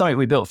 here's something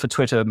we built for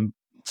Twitter,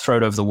 throw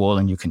it over the wall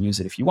and you can use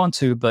it if you want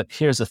to, but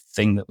here's a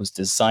thing that was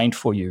designed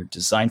for you,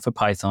 designed for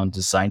Python,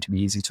 designed to be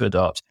easy to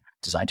adopt,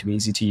 designed to be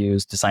easy to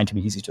use, designed to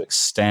be easy to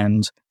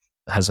extend,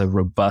 has a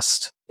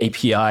robust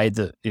API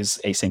that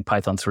is async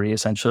Python 3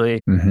 essentially.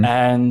 Mm-hmm.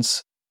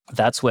 And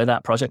that's where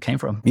that project came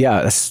from.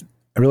 Yeah, it's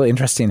really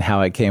interesting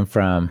how it came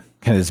from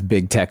kind of this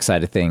big tech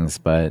side of things,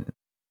 but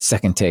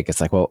second take,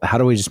 it's like, well, how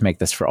do we just make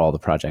this for all the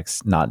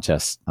projects, not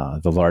just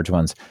the large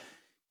ones?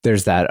 There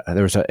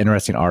was an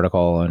interesting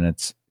article, and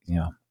it's,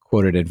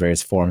 quoted in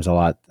various forums a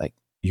lot, like,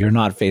 you're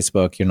not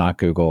Facebook, you're not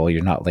Google,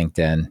 you're not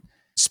LinkedIn.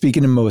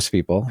 Speaking to most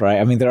people, right?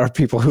 I mean, there are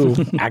people who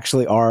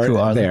actually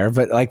are there,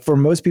 but like for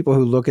most people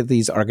who look at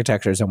these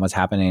architectures and what's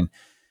happening,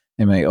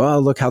 they may, oh,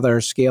 look how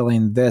they're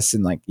scaling this.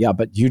 And like, yeah,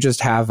 but you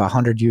just have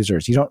 100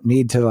 users. You don't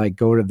need to like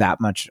go to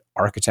that much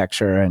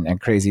architecture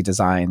and crazy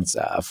designs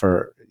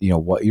for,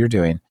 what you're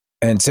doing.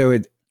 And so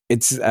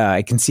it's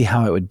I can see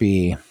how it would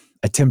be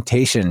a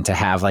temptation to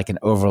have like an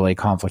overly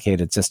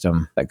complicated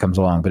system that comes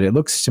along. But it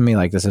looks to me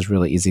like this is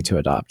really easy to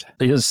adopt.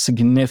 It is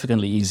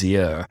significantly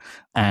easier.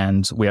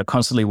 And we are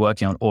constantly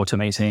working on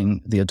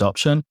automating the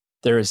adoption.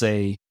 There is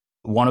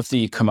one of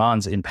the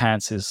commands in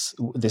Pants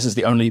this is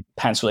the only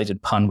Pants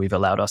related pun we've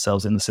allowed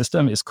ourselves in the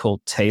system, is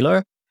called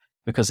tailor,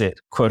 because it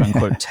quote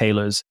unquote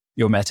tailors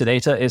your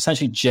metadata. It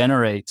essentially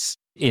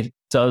it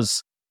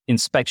does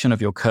inspection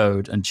of your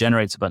code and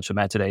generates a bunch of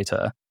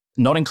metadata,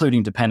 not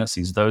including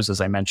dependencies. Those,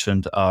 as I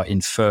mentioned, are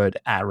inferred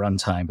at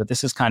runtime. But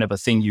this is kind of a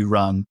thing you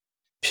run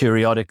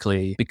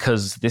periodically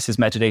because this is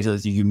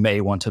metadata that you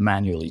may want to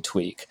manually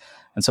tweak.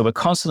 And so we're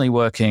constantly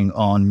working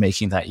on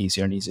making that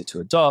easier and easier to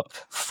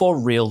adopt for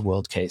real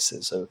world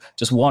cases. So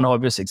just one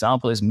obvious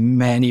example is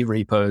many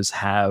repos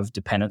have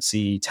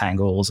dependency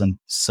tangles and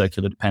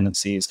circular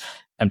dependencies,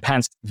 and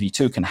Pants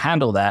v2 can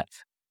handle that.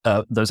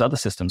 Those other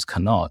systems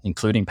cannot,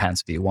 including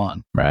Pants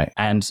v1. Right.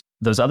 And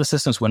those other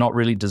systems were not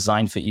really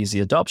designed for easy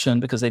adoption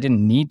because they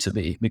didn't need to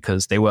be,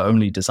 because they were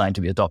only designed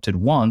to be adopted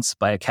once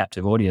by a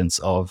captive audience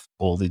of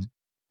all the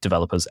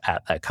developers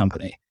at that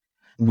company.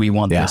 We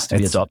want this to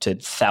be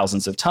adopted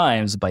thousands of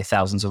times by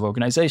thousands of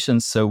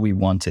organizations, so we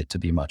want it to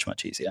be much,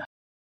 much easier.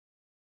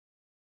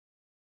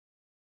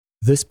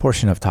 This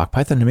portion of Talk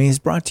Python to Me is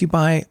brought to you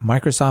by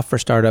Microsoft for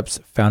Startups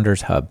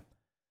Founders Hub.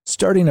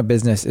 Starting a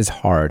business is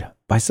hard.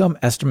 By some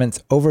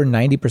estimates, over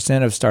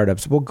 90% of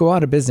startups will go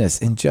out of business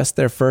in just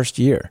their first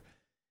year.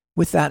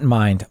 With that in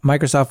mind,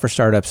 Microsoft for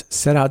Startups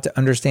set out to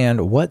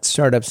understand what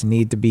startups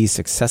need to be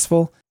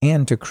successful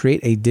and to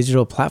create a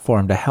digital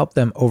platform to help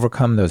them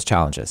overcome those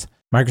challenges.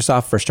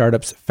 Microsoft for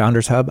Startups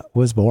Founders Hub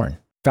was born.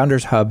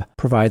 Founders Hub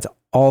provides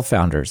all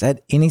founders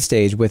at any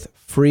stage with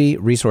free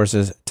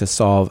resources to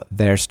solve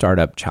their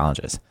startup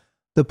challenges.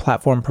 The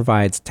platform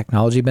provides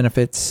technology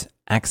benefits,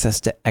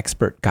 access to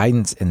expert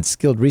guidance and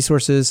skilled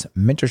resources,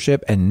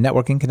 mentorship and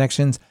networking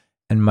connections,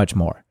 and much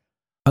more.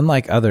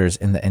 Unlike others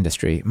in the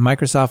industry,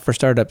 Microsoft for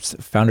Startups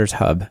Founders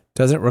Hub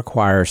doesn't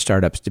require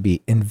startups to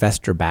be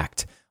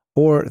investor-backed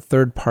or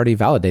third-party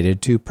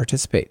validated to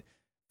participate.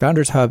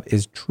 Founders Hub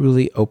is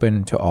truly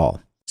open to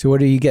all. So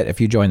what do you get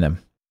if you join them?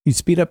 You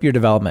speed up your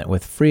development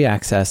with free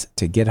access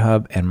to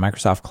GitHub and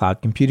Microsoft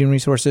Cloud Computing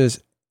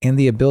resources and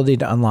the ability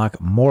to unlock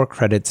more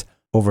credits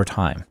over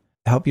time.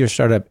 To help your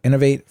startup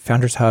innovate,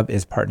 Founders Hub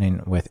is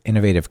partnering with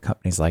innovative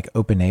companies like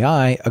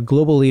OpenAI, a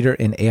global leader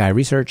in AI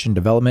research and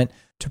development,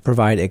 to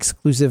provide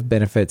exclusive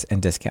benefits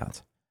and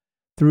discounts.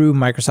 Through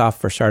Microsoft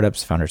for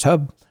Startups Founders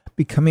Hub,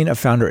 becoming a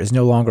founder is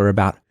no longer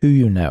about who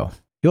you know.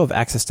 You'll have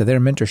access to their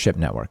mentorship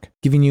network,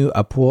 giving you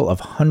a pool of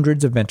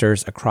hundreds of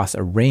mentors across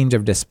a range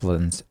of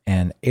disciplines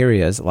and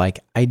areas like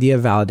idea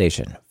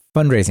validation,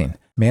 fundraising,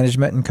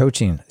 management and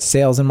coaching,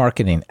 sales and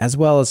marketing, as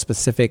well as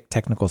specific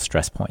technical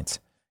stress points.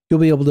 You'll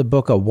be able to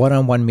book a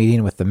one-on-one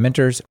meeting with the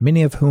mentors,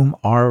 many of whom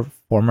are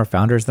former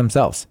founders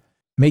themselves.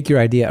 Make your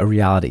idea a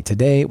reality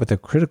today with the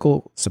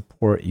critical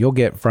support you'll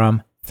get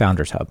from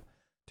Founders Hub.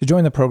 To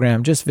join the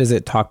program, just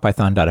visit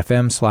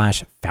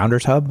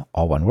talkpython.fm/foundershub,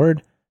 all one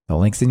word. The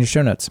link's in your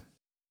show notes.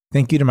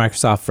 Thank you to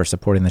Microsoft for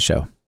supporting the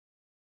show.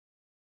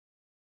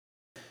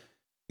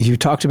 You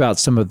talked about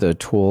some of the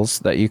tools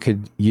that you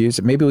could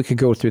use. Maybe we could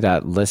go through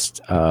that list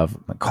of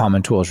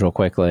common tools real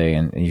quickly,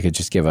 and you could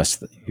just give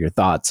us your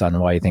thoughts on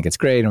why you think it's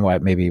great and why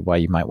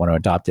you might want to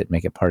adopt it,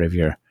 make it part of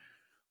your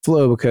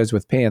flow, because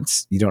with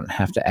Pants, you don't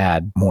have to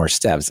add more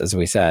steps, as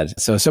we said.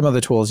 So some of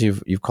the tools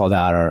you've called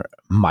out are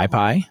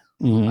MyPy.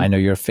 Mm-hmm. I know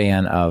you're a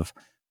fan of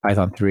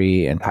Python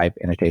 3 and type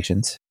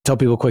annotations. Tell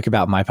people quick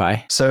about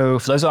MyPy. So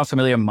for those who aren't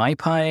familiar,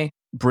 MyPy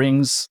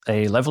brings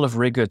a level of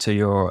rigor to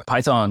your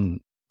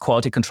Python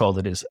quality control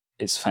that is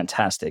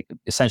fantastic.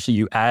 Essentially,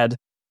 you add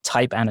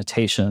type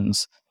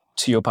annotations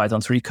to your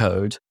Python 3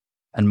 code,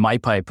 and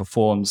MyPy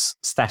performs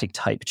static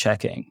type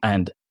checking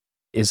and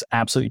is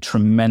absolutely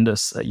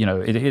tremendous.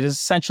 It is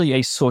essentially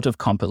a sort of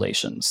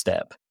compilation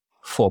step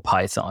for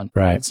Python.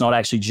 Right. It's not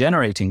actually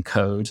generating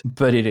code,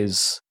 but it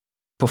is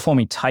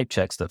performing type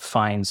checks that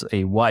finds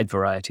a wide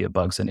variety of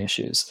bugs and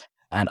issues.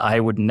 And I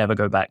would never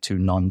go back to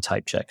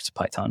non-type checked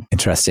Python.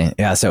 Interesting.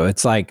 Yeah. So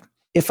it's like,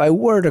 if I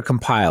were to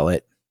compile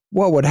it,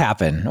 what would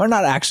happen? We're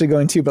not actually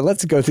going to, but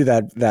let's go through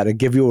that and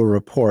give you a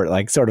report,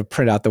 like sort of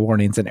print out the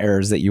warnings and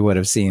errors that you would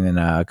have seen in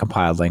a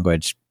compiled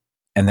language.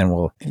 And then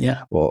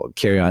we'll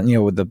carry on,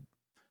 with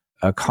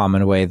a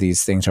common way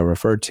these things are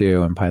referred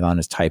to in Python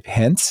is type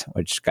hint,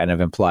 which kind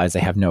of implies they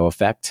have no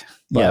effect.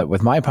 But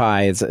with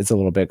MyPy, it's a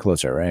little bit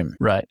closer, right?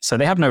 Right. So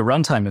they have no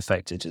runtime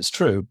effect, it is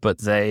true, but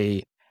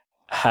they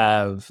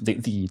have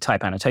the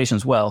type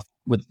annotations. Well,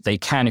 they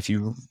can, if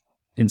you,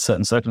 in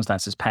certain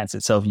circumstances, Pants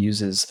itself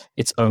uses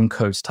its own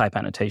code's type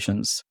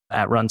annotations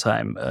at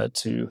runtime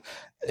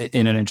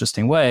in an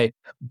interesting way.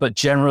 But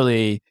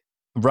generally,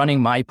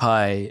 running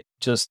MyPy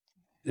just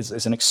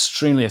is an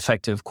extremely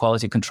effective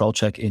quality control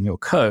check in your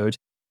code.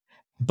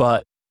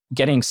 But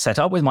getting set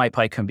up with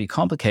MyPy can be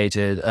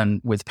complicated. And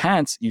with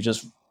Pants, you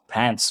just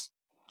Pants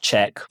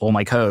check all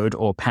my code,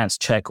 or Pants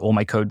check all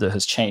my code that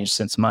has changed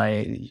since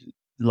my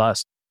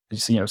last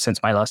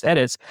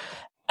edits,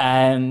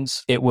 and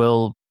it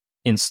will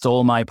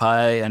install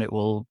MyPy and it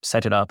will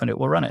set it up and it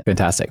will run it.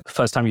 Fantastic.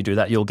 First time you do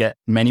that, you'll get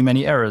many,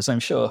 many errors,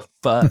 I'm sure.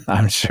 But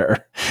I'm sure.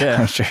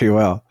 Yeah. I'm sure you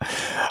will.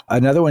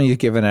 Another one you've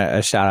given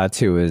a shout out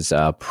to is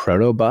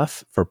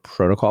Protobuf for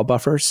protocol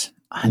buffers.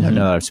 I don't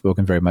know that I've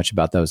spoken very much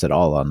about those at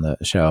all on the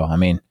show. I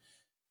mean,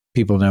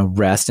 people know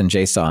REST and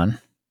JSON.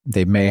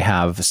 They may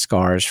have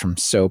scars from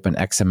SOAP and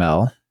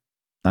XML.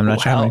 I'm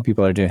not sure how many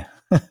people are doing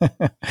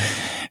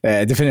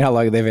depending on how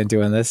long they've been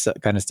doing this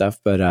kind of stuff.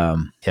 But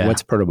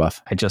what's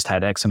Protobuf? I just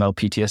had XML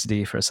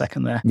PTSD for a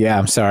second there. Yeah,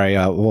 I'm sorry.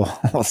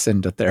 We'll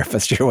send a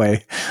therapist your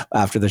way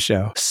after the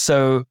show.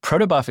 So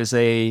Protobuf is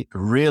a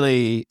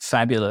really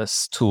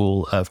fabulous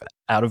tool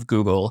out of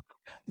Google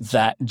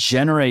that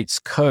generates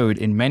code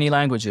in many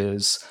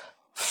languages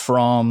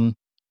from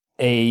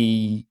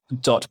a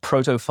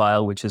 .proto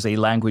file, which is a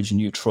language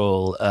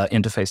neutral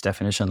interface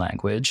definition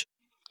language.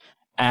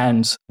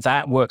 And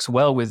that works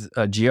well with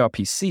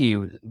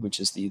gRPC, which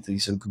is the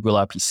sort of Google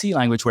RPC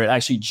language, where it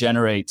actually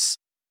generates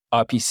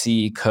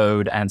RPC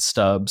code and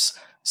stubs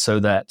so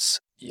that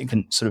you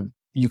can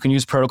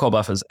use protocol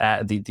buffers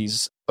at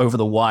these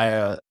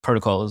over-the-wire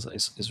protocols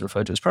is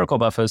referred to as protocol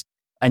buffers,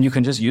 and you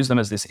can just use them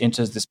as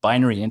this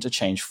binary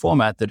interchange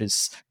format that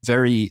is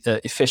very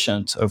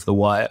efficient over the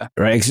wire.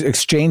 Right,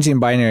 exchanging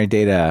binary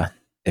data.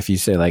 If you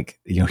say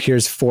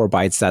here's 4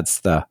 bytes, that's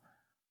the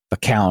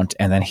count,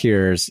 and then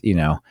here's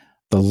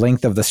the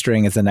length of the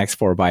string is the next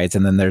 4 bytes.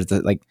 And then there's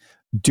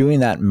doing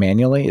that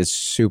manually is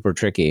super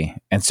tricky.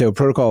 And so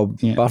protocol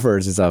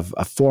buffers is a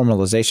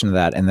formalization of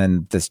that. And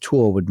then this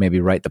tool would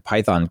maybe write the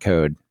Python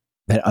code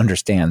that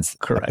understands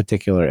a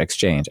particular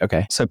exchange.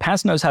 Okay. So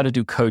Pants knows how to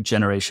do code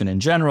generation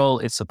in general.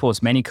 It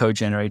supports many code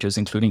generators,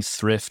 including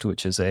Thrift,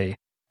 which is a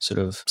sort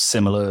of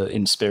similar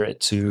in spirit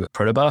to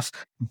Protobuf.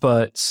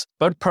 But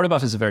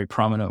Protobuf is a very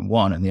prominent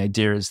one. And the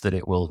idea is that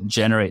it will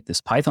generate this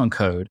Python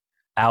code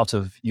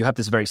you have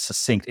this very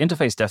succinct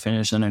interface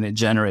definition, and it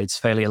generates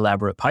fairly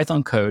elaborate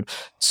Python code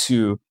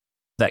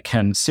that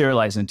can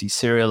serialize and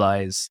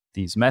deserialize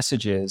these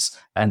messages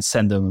and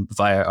send them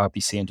via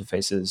RPC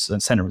interfaces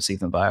and send and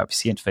receive them via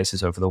RPC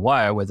interfaces over the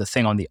wire, where the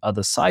thing on the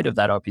other side of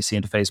that RPC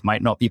interface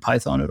might not be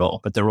Python at all,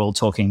 but they're all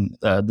talking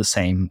the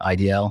same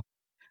IDL.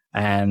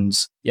 And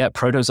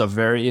protos are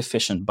very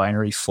efficient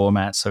binary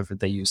formats, so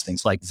they use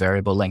things like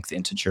variable length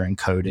integer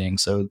encoding.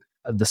 So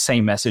the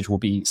same message will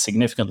be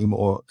significantly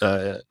more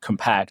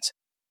compact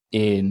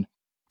in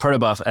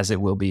Protobuf as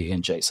it will be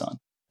in JSON.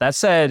 That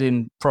said,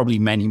 in probably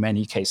many,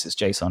 many cases,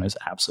 JSON is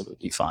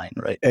absolutely fine,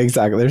 right?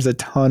 Exactly. There's a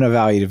ton of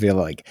value to feel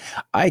like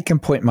I can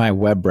point my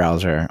web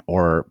browser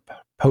or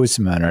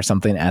Postman or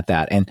something at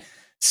that and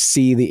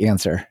see the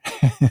answer.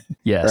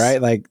 Yes.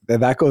 Right?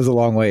 That goes a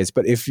long ways.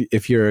 But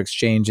if you're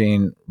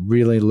exchanging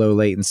really low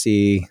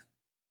latency,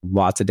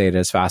 lots of data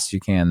as fast as you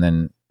can,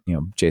 then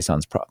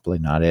JSON's probably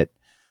not it.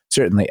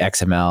 Certainly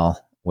XML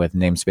with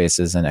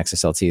namespaces and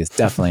XSLT is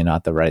definitely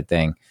not the right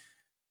thing.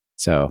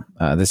 So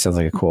this sounds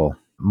like a cool,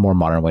 more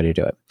modern way to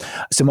do it.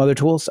 Some other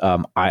tools.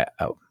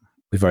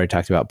 We've already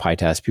talked about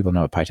PyTest. People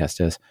know what PyTest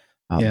is.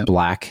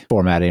 Black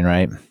formatting,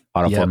 right?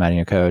 Auto formatting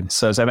your code.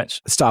 So as I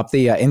mentioned, stop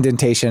the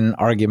indentation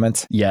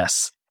argument.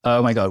 Yes.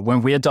 Oh my God.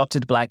 When we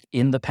adopted Black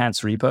in the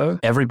Pants repo,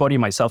 everybody,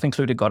 myself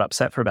included, got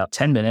upset for about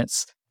 10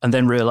 minutes and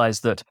then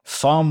realized that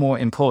far more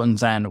important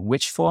than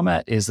which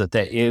format is that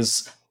there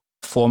is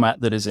format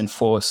that is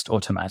enforced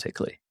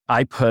automatically.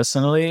 I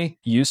personally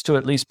used to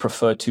at least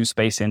prefer 2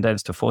 space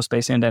indents to 4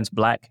 space indents.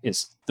 Black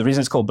is, the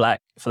reason it's called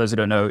Black, for those who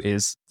don't know,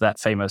 is that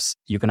famous,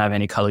 you can have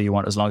any color you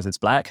want as long as it's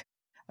black.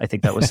 I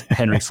think that was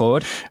Henry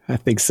Ford. I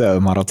think so,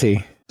 Model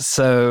T.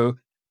 So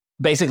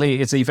basically,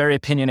 it's a very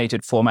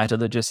opinionated formatter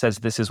that just says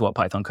this is what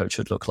Python code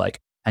should look like.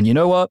 And you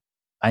know what?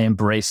 I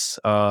embrace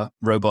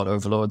robot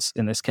overlords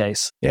in this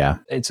case. Yeah.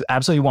 It's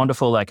absolutely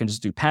wonderful. I can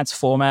just do Pants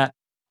format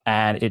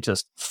and it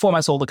just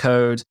formats all the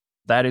code.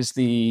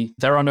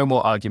 There are no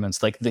more arguments.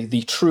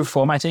 The true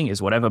formatting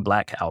is whatever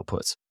Black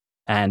outputs.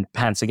 And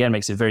Pants, again,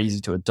 makes it very easy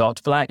to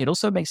adopt Black. It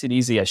also makes it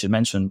easy, I should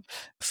mention,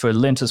 for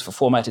linters, for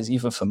formatters,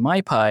 even for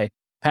MyPy.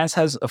 Pants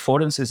has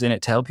affordances in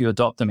it to help you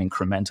adopt them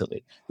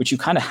incrementally, which you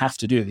kind of have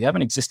to do. If you have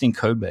an existing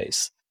code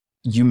base,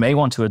 you may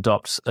want to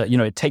adopt,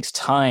 it takes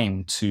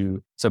time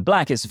so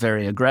Black is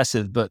very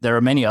aggressive, but there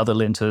are many other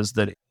linters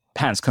that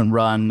Pants can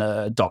run,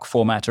 Doc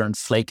Formatter and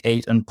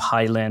Flake8 and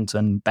PyLint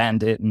and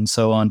Bandit and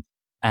so on,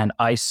 and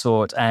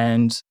ISort.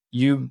 And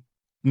you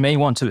may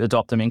want to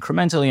adopt them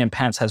incrementally, and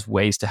Pants has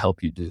ways to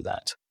help you do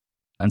that.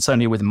 And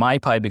certainly with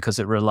MyPy, because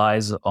it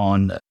relies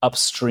on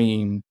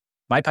upstream,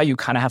 MyPy you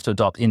kind of have to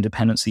adopt in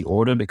dependency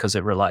order because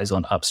it relies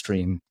on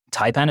upstream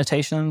type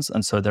annotations.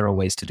 And so there are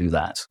ways to do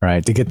that.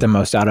 Right. To get the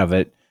most out of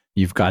it,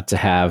 you've got to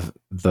have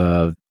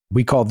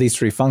we call these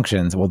three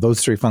functions. Well,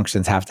 those three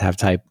functions have to have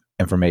type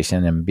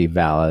information and be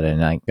valid.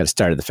 And I got to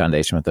start at the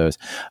foundation with those.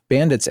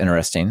 Bandit's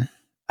interesting.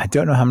 I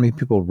don't know how many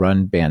people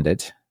run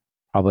Bandit.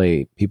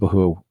 Probably people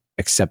who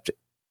accept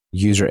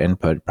user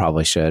input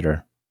probably should,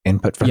 or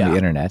input from the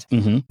internet.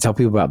 Mm-hmm. Tell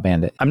people about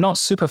Bandit. I'm not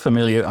super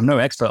familiar. I'm no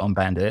expert on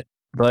Bandit,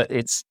 but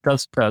it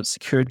does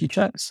security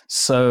checks.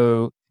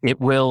 So it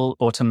will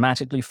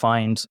automatically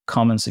find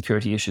common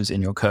security issues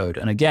in your code.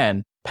 And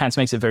again, Pants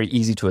makes it very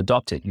easy to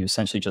adopt it. You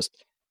essentially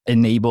just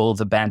enable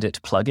the Bandit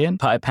plugin.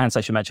 Pants,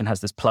 I should mention, has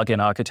this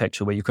plugin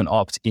architecture where you can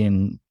opt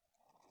in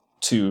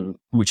to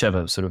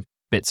whichever sort of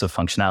bits of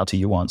functionality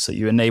you want. So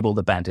you enable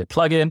the Bandit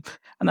plugin,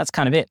 and that's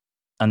kind of it.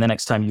 And the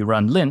next time you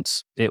run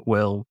lint, it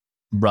will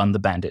run the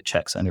Bandit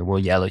checks and it will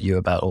yell at you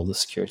about all the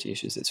security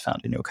issues it's found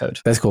in your code.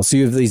 That's cool. So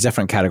you have these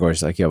different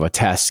categories, like you have a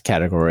test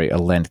category, a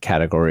lint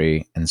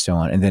category, and so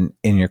on. And then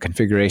in your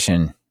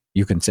configuration,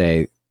 you can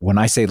say, when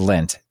I say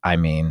lint, I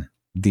mean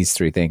these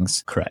three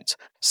things. Correct.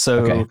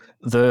 So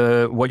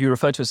what you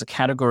refer to as a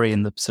category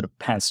in the sort of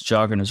Pants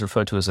jargon is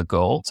referred to as a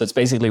goal. So it's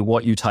basically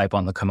what you type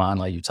on the command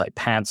line. You type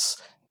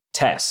Pants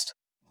test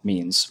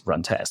means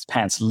run test.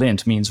 Pants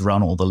lint means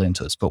run all the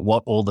linters. But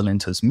what all the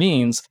linters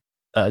means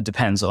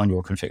depends on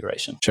your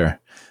configuration. Sure.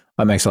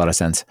 That makes a lot of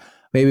sense.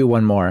 Maybe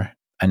one more.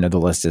 I know the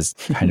list is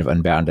kind of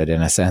unbounded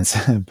in a sense,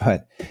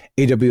 but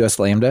AWS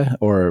Lambda,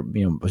 or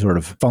sort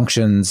of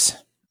functions,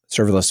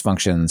 serverless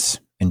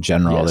functions in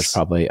general. Yes. There's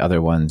probably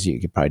other ones. You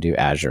could probably do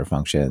Azure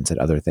functions and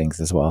other things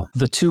as well.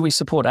 The two we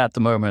support at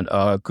the moment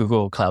are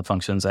Google Cloud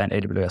Functions and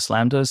AWS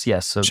Lambdas.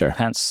 Yes. So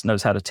Pants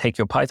knows how to take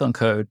your Python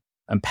code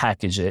and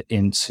package it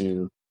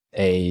into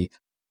a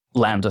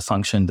Lambda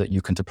function that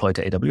you can deploy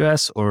to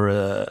AWS, or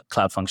a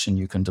cloud function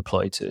you can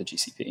deploy to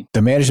GCP.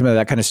 The management of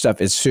that kind of stuff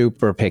is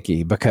super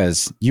picky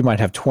because you might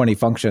have 20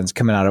 functions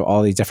coming out of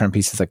all these different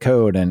pieces of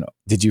code. And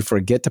did you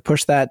forget to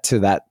push that to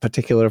that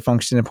particular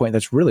function and point?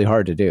 That's really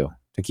hard to do,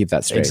 to keep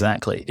that straight.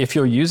 Exactly. If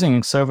you're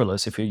using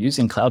serverless, if you're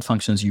using cloud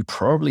functions, you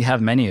probably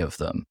have many of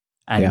them.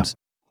 And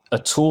a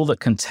tool that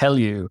can tell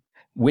you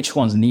which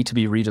ones need to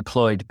be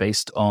redeployed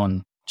based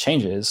on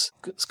changes,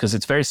 because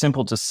it's very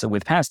simple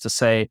with Pants to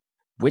say,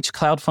 which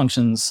cloud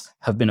functions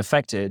have been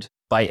affected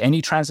by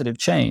any transitive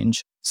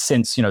change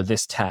since,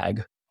 this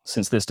tag,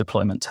 since this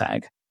deployment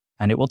tag.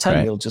 And it will tell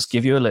you, it'll just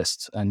give you a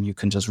list and you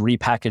can just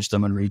repackage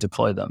them and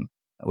redeploy them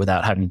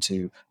without having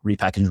to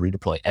repackage and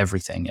redeploy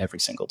everything every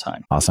single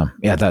time. Awesome.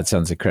 Yeah, that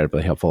sounds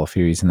incredibly helpful if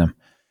you're using them.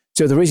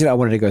 So the reason I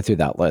wanted to go through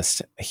that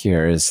list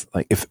here is,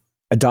 like, if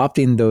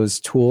adopting those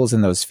tools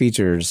and those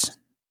features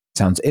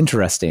sounds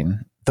interesting,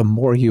 the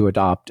more you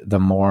adopt, the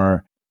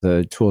more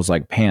the tools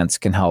like Pants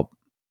can help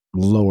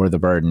lower the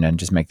burden and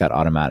just make that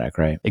automatic,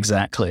 right?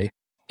 Exactly.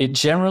 It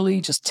generally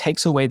just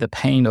takes away the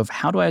pain of,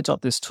 how do I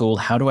adopt this tool?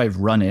 How do I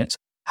run it?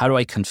 How do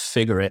I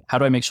configure it? How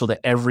do I make sure that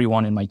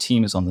everyone in my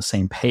team is on the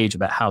same page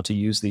about how to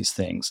use these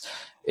things?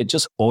 It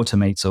just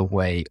automates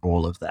away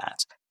all of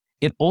that.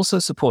 It also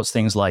supports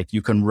things like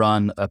you can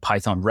run a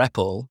Python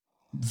REPL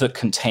that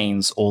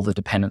contains all the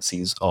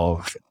dependencies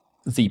of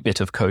the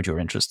bit of code you're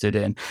interested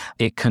in.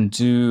 It can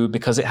do,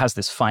 because it has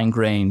this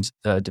fine-grained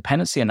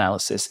dependency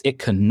analysis, it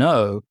can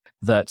know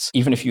that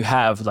even if you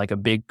have like a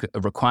big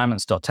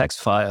requirements.txt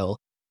file,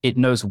 it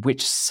knows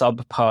which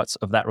subparts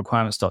of that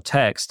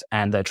requirements.txt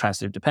and their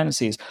transitive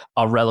dependencies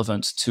are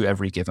relevant to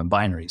every given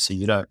binary. So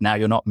you're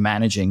not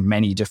managing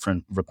many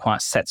different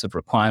sets of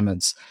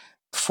requirements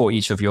for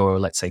each of your,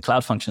 let's say,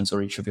 cloud functions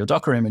or each of your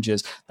Docker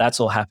images. That's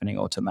all happening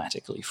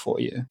automatically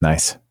for you.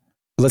 Nice.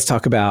 Let's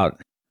talk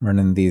about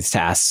running these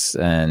tasks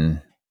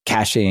and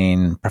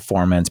caching,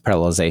 performance,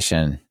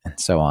 parallelization, and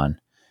so on.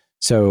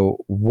 So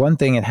one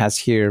thing it has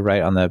here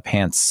right on the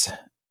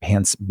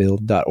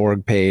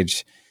pantsbuild.org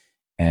page,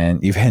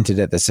 and you've hinted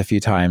at this a few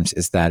times,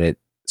 is that it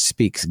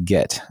speaks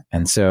Git.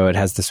 And so it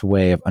has this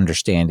way of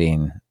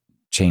understanding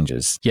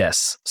changes.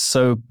 Yes.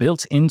 So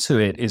built into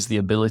it is the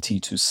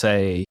ability to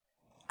say,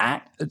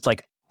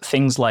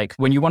 things like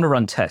when you want to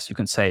run tests, you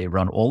can say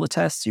run all the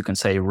tests. You can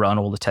say run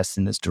all the tests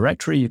in this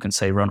directory. You can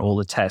say run all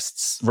the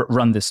tests,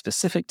 run this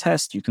specific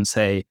test. You can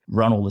say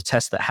run all the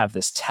tests that have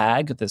this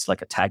tag. There's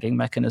like a tagging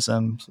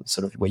mechanism,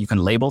 sort of where you can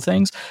label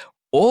things.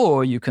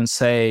 Or you can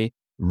say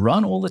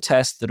run all the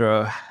tests that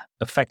are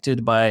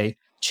affected by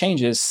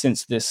changes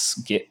since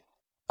this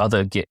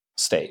other Git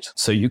state.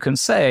 So you can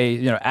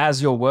say,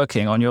 as you're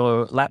working on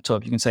your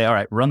laptop, you can say, all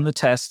right, run the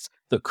tests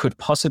that could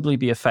possibly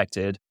be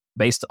affected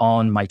based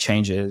on my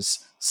changes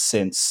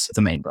since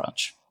the main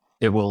branch.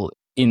 It will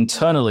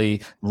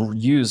internally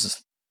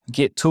use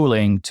Git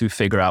tooling to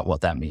figure out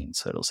what that means.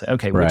 So it'll say,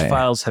 okay, which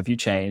files have you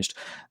changed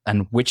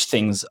and which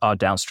things are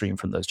downstream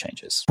from those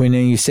changes? When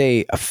you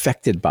say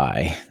affected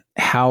by,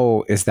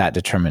 how is that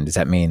determined? Does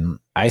that mean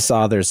I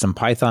saw there's some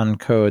Python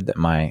code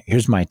that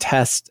here's my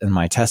test and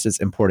my test is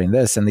importing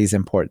this and these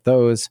import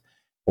those?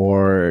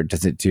 Or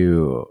does it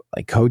do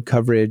like code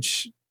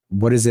coverage?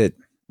 What does it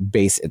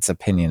base its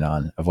opinion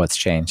on of what's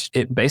changed?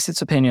 It bases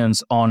its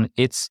opinions on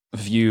its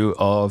view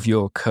of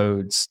your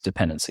code's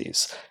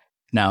dependencies.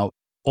 Now,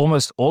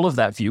 almost all of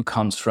that view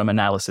comes from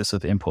analysis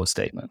of import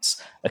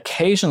statements.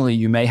 Occasionally,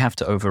 you may have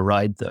to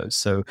override those.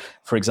 So,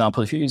 for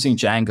example, if you're using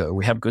Django,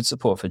 we have good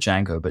support for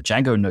Django, but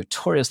Django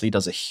notoriously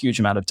does a huge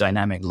amount of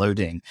dynamic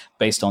loading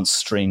based on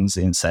strings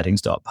in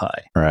settings.py.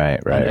 Right.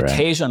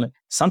 Occasionally,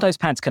 sometimes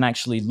Pants can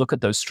actually look at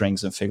those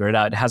strings and figure it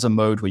out. It has a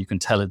mode where you can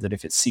tell it that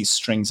if it sees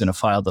strings in a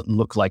file that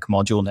look like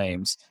module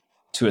names,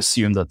 to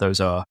assume that those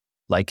are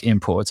like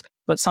imports.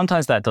 But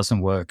sometimes that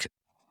doesn't work.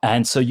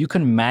 And so you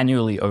can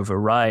manually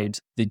override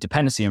the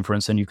dependency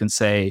inference and you can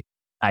say,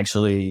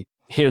 actually,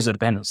 here's a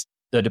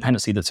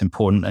dependency that's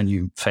important and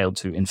you failed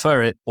to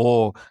infer it.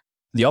 Or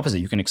the opposite,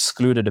 you can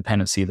exclude a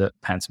dependency that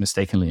Pants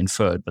mistakenly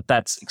inferred, but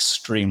that's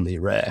extremely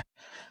rare.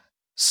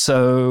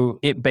 So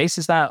it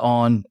bases that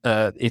on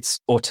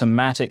its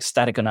automatic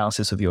static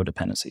analysis of your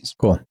dependencies.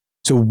 Cool.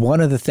 So one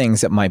of the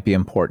things that might be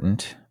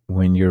important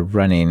when you're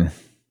running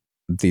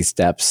these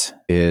steps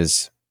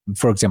is,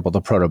 for example,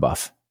 the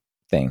protobuf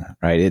thing,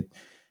 right?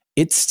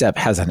 Its step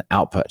has an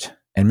output,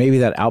 and maybe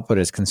that output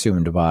is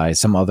consumed by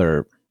some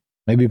other,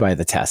 maybe by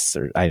the tests,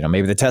 or I don't know,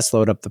 maybe the tests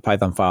load up the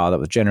Python file that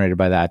was generated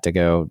by that to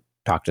go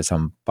talk to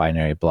some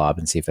binary blob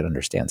and see if it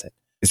understands it.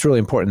 It's really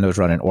important those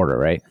run in order,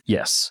 right?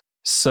 Yes.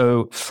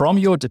 So from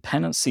your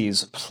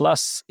dependencies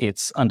plus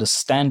its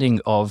understanding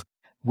of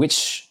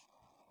which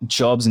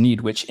jobs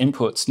need which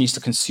inputs, needs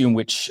to consume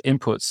which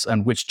inputs,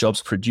 and which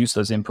jobs produce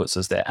those inputs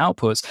as their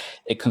outputs,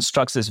 it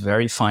constructs this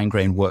very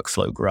fine-grained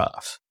workflow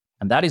graph.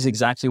 And that is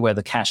exactly where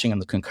the caching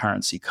and the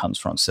concurrency comes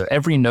from. So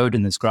every node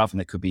in this graph,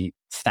 and it could be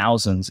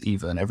thousands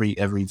even, every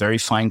very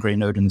fine-grained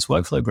node in this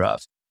workflow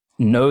graph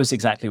knows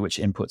exactly which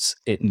inputs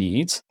it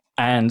needs.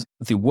 And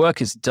the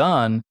work is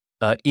done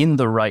in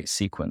the right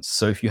sequence.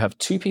 So if you have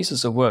two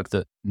pieces of work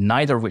that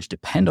neither of which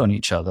depend on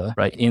each other,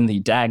 right, in the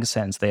DAG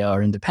sense, they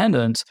are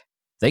independent,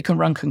 they can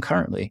run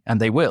concurrently,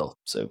 and they will.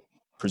 So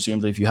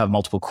presumably if you have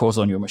multiple cores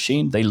on your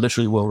machine, they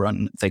literally will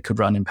run, they could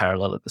run in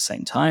parallel at the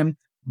same time.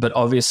 But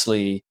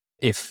obviously,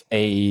 if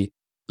a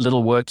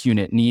little work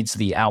unit needs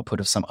the output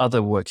of some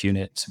other work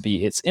unit to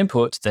be its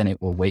input, then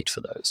it will wait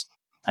for those.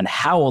 And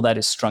how all that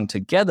is strung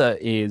together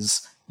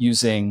is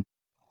using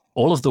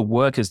all of the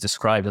work is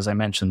described, as I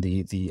mentioned,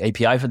 the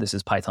API for this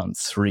is Python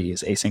 3,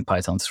 is async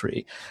Python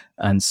 3.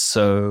 And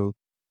so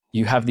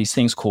you have these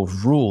things called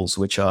rules,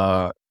 which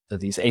are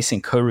these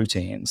async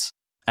coroutines.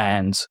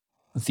 And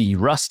the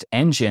Rust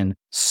engine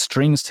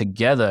strings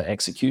together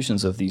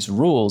executions of these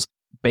rules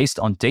based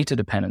on data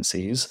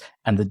dependencies.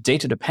 And the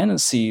data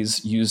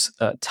dependencies use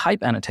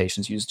type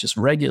annotations, use just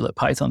regular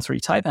Python 3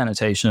 type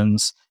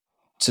annotations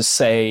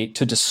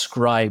to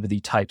describe the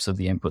types of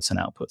the inputs and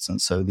outputs.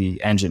 And so the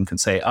engine can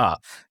say,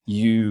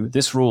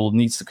 this rule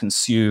needs to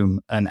consume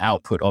an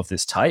output of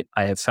this type.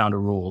 I have found a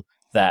rule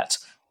that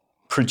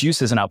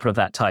produces an output of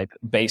that type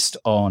based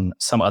on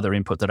some other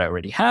input that I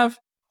already have.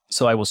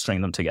 So I will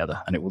string them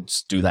together, and it will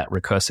just do that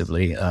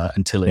recursively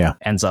until it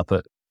ends up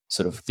at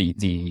sort of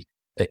the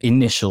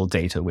initial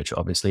data, which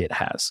obviously it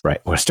has. Right.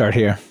 We'll start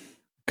here,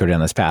 go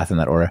down this path in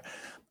that order.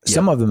 Yep.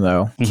 Some of them,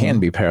 though, can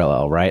be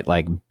parallel, right?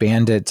 Like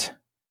Bandit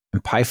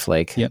and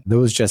PyFlake,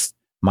 those just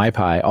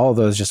MyPy, all of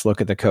those just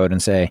look at the code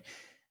and say,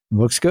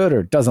 looks good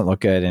or doesn't look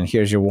good, and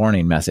here's your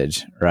warning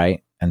message,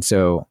 right? And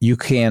so you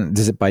can,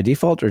 does it by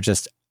default or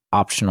just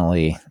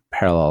optionally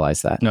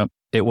parallelize that? No,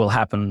 it will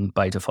happen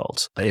by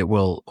default. It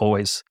will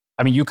always,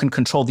 you can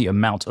control the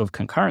amount of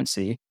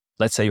concurrency.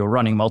 Let's say you're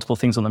running multiple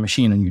things on the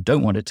machine and you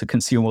don't want it to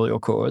consume all your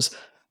cores.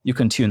 You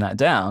can tune that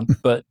down,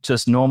 but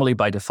just normally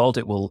by default,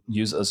 it will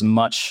use as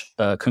much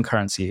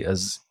concurrency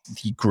as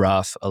the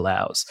graph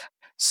allows.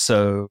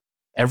 So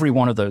every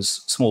one of those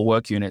small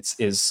work units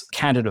is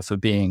candidate for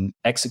being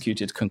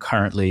executed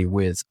concurrently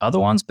with other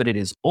ones, but it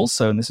is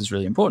also, and this is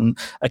really important,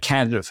 a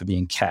candidate for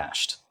being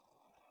cached.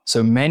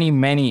 So many,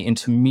 many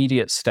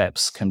intermediate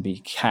steps can be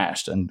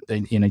cached. And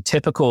in a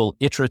typical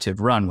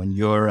iterative run, when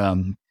you're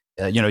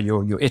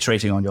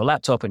iterating on your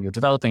laptop and you're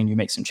developing, you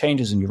make some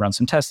changes and you run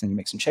some tests and you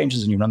make some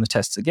changes and you run the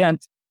tests again,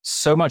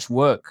 so much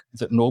work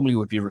that normally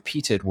would be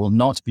repeated will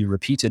not be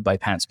repeated by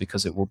Pants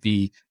because it will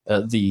be,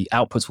 the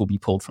outputs will be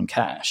pulled from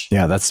cache.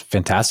 Yeah, that's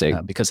fantastic.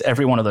 Because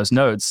every one of those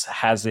nodes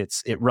has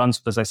it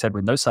runs, as I said,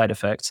 with no side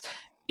effects.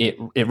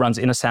 It runs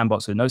in a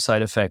sandbox with no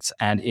side effects,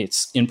 and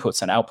its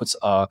inputs and outputs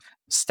are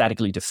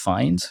statically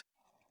defined.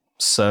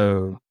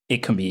 So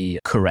it can be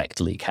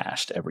correctly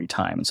cached every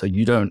time. And so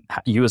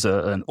you as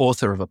an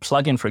author of a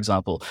plugin, for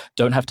example,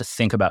 don't have to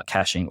think about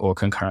caching or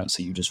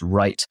concurrency. You just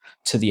write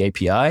to the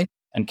API,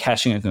 and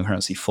caching and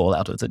concurrency fall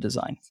out of the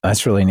design.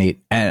 That's really neat.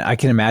 And I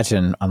can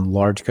imagine on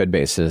large code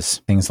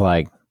bases, things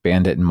like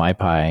Bandit and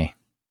MyPy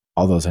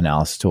all those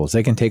analysis tools.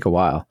 They can take a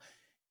while.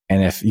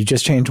 And if you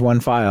just change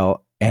one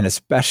file, and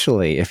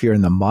especially if you're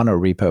in the mono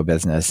repo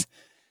business,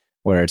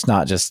 where it's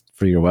not just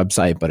for your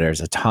website, but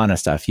there's a ton of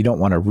stuff, you don't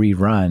want to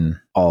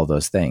rerun all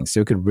those things. So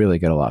it could really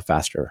get a lot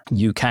faster.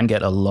 You can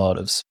get a lot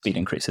of speed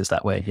increases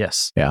that way,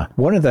 yes. Yeah.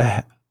 One of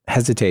the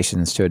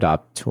hesitations to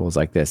adopt tools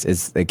like this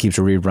is it keeps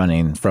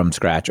rerunning from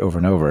scratch over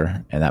and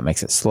over, and that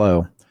makes it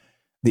slow.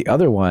 The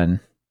other one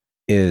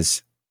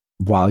is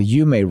while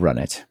you may run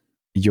it,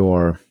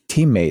 your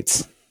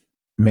teammates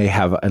may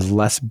have a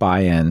less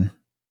buy-in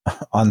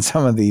on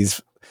some of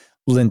these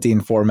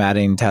linting,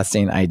 formatting,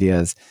 testing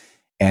ideas.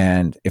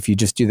 And if you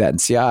just do that in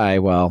CI,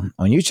 well,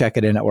 when you check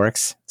it in, it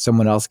works.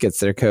 Someone else gets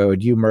their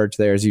code, you merge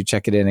theirs, you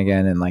check it in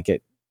again, and like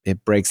it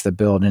breaks the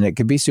build, and it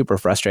can be super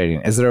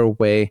frustrating. Is there a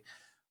way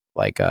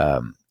like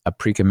a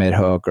pre-commit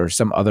hook or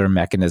some other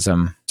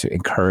mechanism to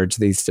encourage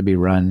these to be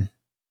run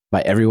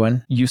by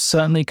everyone? You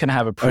certainly can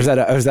have or is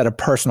that a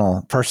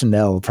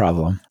personnel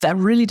problem? That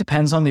really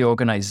depends on the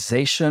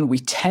organization. We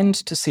tend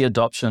to see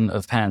adoption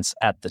of pants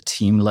at the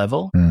team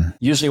level.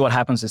 Usually what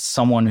happens is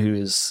someone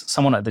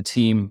at the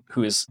team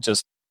who is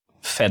just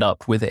fed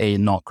up with a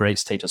not great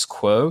status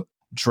quo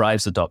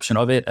drives adoption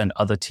of it, and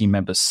other team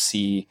members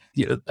see,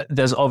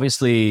 there's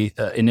obviously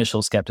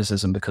initial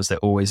skepticism, because there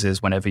always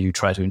is whenever you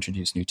try to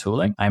introduce new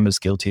tooling. I'm as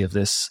guilty of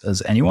this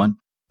as anyone.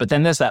 But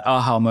then there's that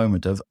aha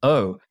moment of,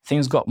 oh,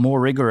 things got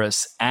more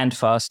rigorous and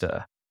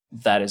faster.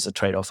 That is a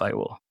trade-off I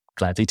will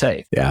gladly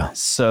take. Yeah.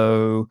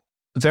 So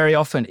very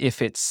often if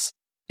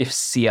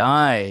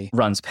CI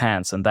runs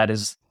pants, and that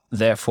is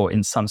therefore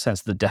in some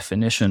sense the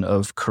definition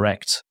of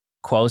correct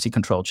quality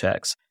control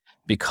checks,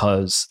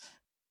 because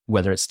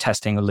whether it's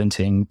testing or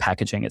linting,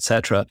 packaging,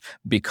 etc.,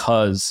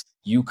 because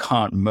you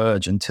can't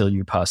merge until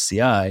you pass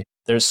CI,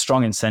 there's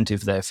strong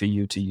incentive there for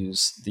you to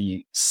use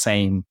the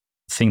same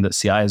thing that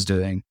CI is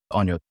doing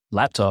on your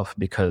laptop,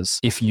 because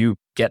if you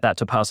get that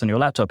to pass on your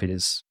laptop, it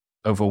is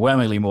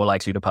overwhelmingly more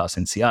likely to pass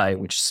in CI,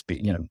 which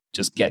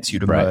just gets you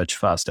to merge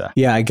faster.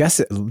 Yeah, I guess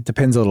it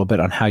depends a little bit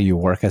on how you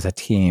work as a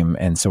team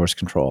and source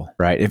control,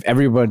 right? If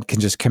everyone can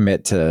just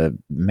commit to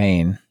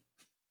main,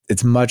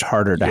 it's much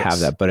harder to have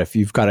that. But if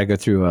you've got to go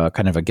through a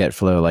kind of a get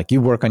flow, like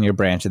you work on your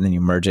branch and then you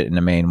merge it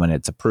into main when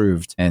it's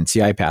approved and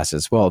CI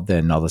passes, well,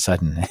 then all of a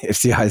sudden, if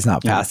CI is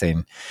not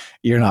passing,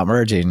 you're not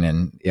merging,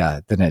 and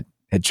then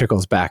it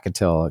trickles back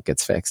until it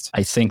gets fixed.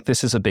 I think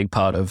this is a big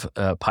part of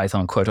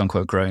Python, quote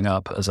unquote, growing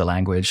up as a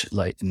language.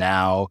 Like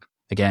now,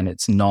 again,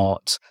 it's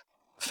not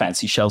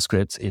fancy shell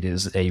scripts. It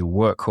is a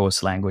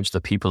workhorse language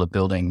that people are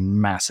building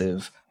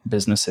massive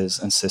businesses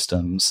and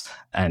systems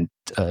and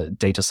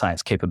data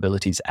science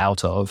capabilities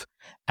out of.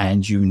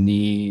 And you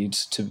need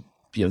to,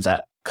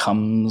 that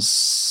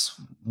comes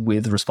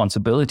with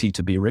responsibility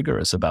to be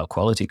rigorous about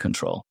quality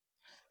control.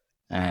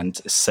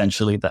 And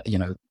essentially that,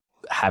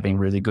 having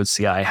really good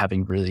CI,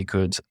 having really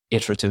good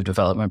iterative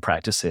development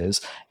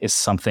practices is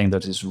something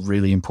that is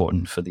really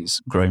important for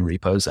these growing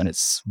repos. And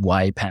it's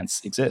why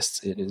Pants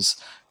exists. It is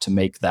to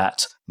make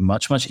that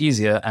much, much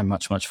easier and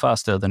much, much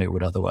faster than it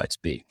would otherwise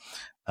be.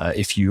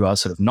 If you are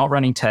sort of not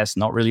running tests,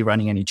 not really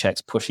running any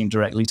checks, pushing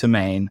directly to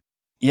main,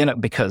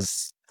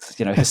 because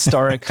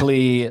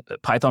historically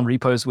Python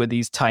repos were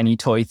these tiny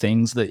toy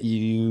things that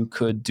you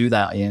could do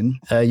that in,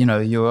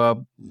 you are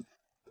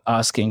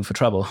asking for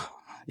trouble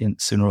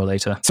sooner or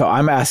later. So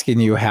I'm asking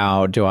you,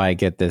 how do I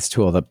get this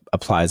tool that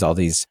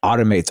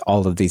automates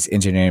all of these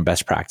engineering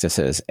best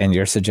practices? And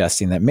you're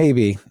suggesting that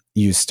maybe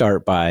you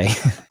start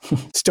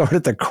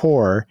at the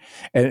core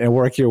and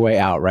work your way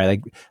out,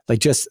 right? Like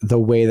just the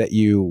way that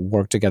you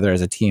work together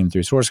as a team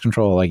through source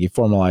control, like you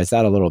formalize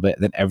that a little bit,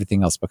 then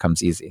everything else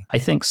becomes easy. I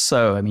think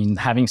so. I mean,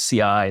 having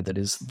CI,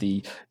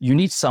 you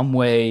need some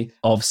way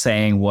of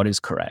saying what is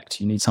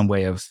correct. You need some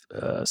way of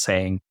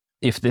saying,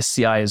 if this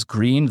CI is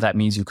green, that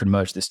means you can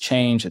merge this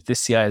change. If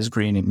this CI is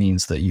green, it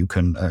means that you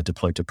can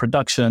deploy to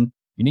production.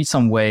 You need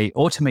some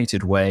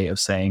automated way of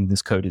saying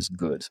this code is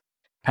good.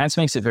 Pants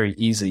makes it very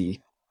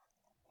easy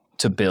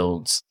to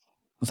build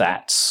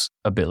that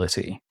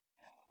ability.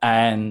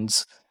 And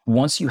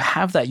once you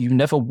have that, you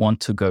never want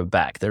to go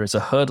back. There is a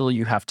hurdle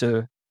you have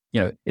to,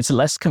 it's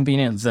less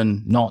convenient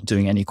than not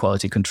doing any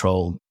quality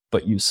control,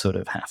 but you sort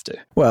of have to.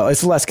 Well,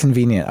 it's less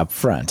convenient up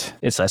front.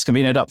 It's less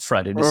convenient up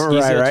front. It is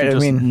easier to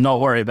just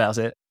not worry about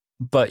it.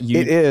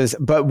 It is.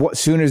 But as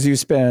soon as you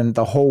spend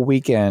the whole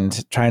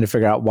weekend trying to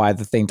figure out why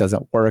the thing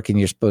doesn't work and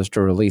you're supposed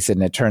to release it,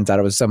 and it turns out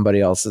it was somebody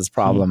else's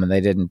problem and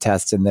they didn't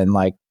test, and then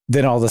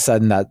all of a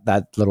sudden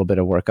that little bit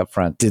of work up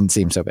front didn't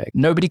seem so big.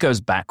 Nobody goes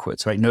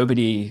backwards, right?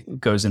 Nobody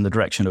goes in the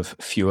direction of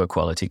fewer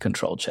quality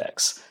control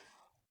checks.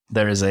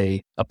 There is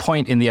a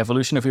point in the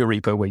evolution of your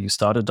repo where you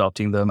start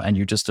adopting them and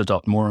you just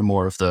adopt more and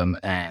more of them,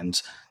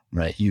 and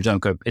right, you don't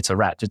go, it's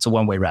a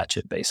one-way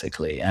ratchet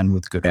basically, and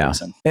with good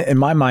reason. In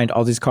my mind,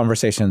 all these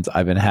conversations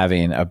I've been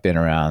having have been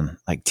around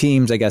like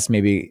teams, I guess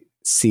maybe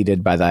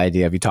seeded by the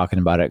idea of you talking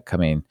about it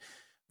coming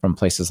from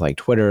places like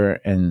Twitter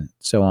and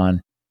so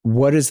on.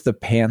 What is the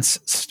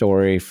Pants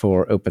story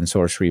for open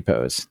source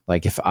repos?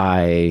 Like if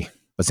I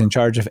was in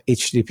charge of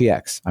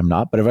HTTPX. I'm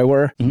not, but if I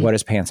were, what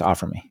does Pants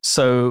offer me?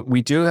 So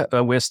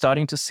we're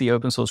starting to see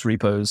open source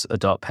repos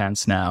adopt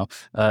Pants now.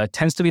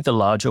 Tends to be the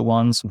larger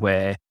ones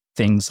where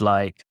things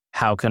like,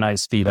 how can I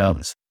speed up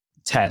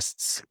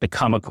tests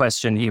become a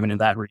question even in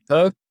that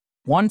repo.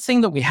 One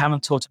thing that we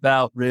haven't talked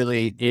about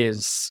really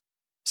is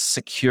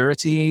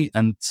security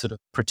and sort of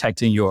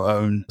protecting your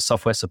own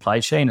software supply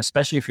chain,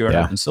 especially if you're an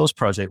open source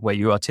project where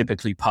you are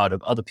typically part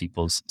of other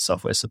people's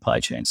software supply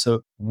chain.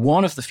 So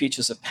one of the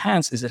features of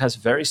Pants is it has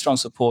very strong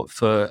support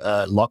for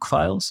lock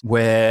files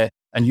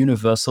and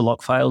universal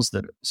lock files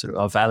that sort of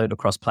are valid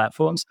across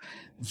platforms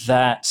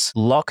that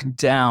lock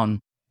down.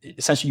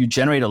 Essentially, you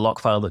generate a lock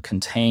file that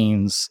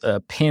contains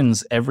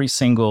pins every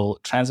single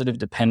transitive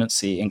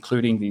dependency,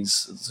 including these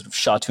sort of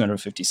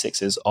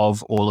SHA-256s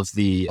of all of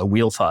the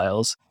wheel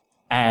files.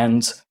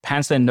 And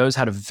Pants then knows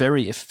how to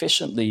very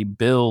efficiently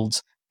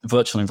build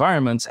virtual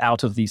environments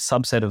out of the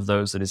subset of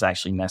those that is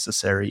actually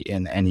necessary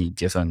in any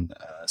given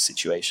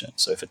situation.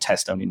 So if a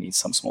test only needs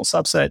some small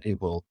subset, it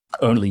will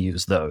only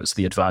use those.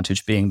 The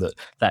advantage being that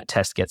that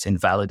test gets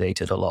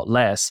invalidated a lot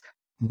less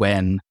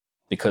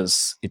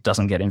because it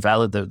doesn't get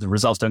invalidated, the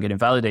results don't get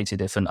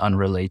invalidated if an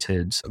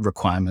unrelated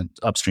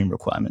upstream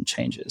requirement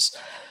changes.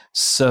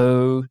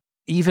 So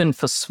even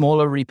for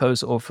smaller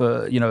repos or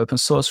for open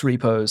source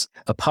repos,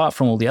 apart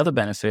from all the other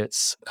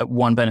benefits,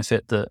 one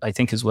benefit that I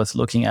think is worth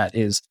looking at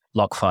is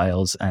lock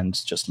files and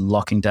just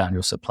locking down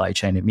your supply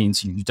chain. It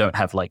means you don't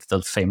have like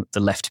the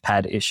left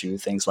pad issue,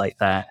 things like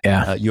that.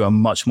 Yeah. You are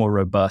much more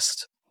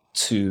robust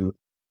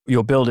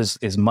your build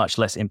is much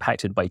less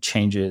impacted by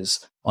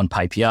changes on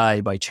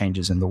PyPI, by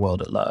changes in the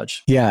world at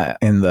large. Yeah.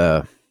 In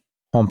the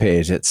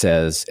homepage, it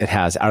says it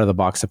has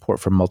out-of-the-box support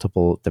for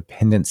multiple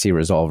dependency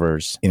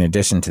resolvers in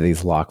addition to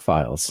these lock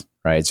files,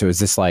 right? So is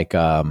this like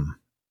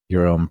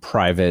your own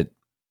private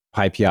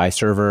PyPI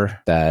server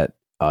that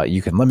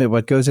you can limit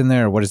what goes in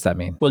there? Or what does that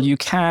mean? Well, you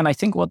can. I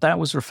think what that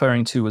was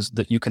referring to was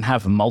that you can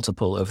have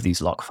multiple of these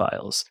lock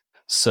files.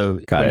 So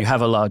when you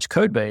have a large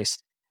code base,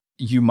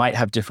 you might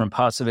have different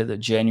parts of it that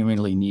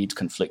genuinely need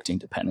conflicting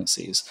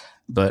dependencies.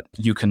 But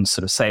you can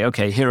sort of say,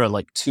 okay, here are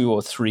like 2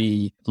 or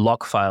 3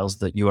 lock files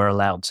that you are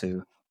allowed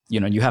to,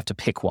 you have to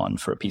pick one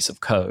for a piece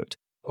of code.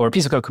 Or a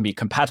piece of code can be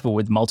compatible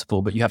with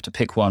multiple, but you have to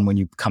pick one when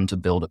you come to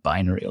build a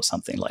binary or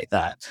something like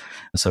that.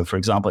 So for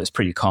example, it's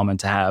pretty common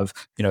to have,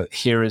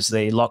 here is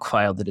the lock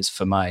file that is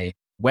for my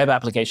web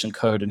application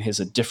code, and here's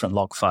a different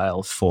log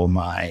file for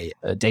my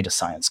data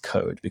science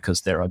code,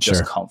 because there are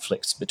just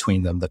conflicts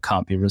between them that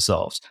can't be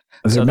resolved.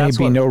 There may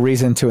be no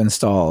reason to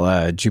install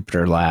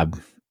Jupyter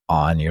Lab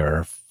on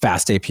your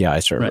fast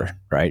API server,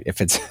 right? If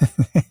it's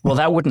well,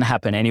 that wouldn't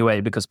happen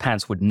anyway, because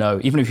Pants would know,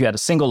 even if you had a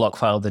single log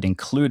file that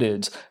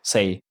included,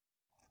 say,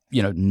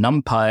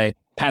 NumPy,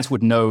 Pants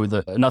would know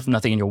that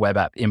nothing in your web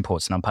app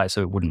imports NumPy,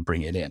 so it wouldn't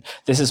bring it in.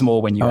 This is more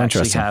when you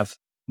actually have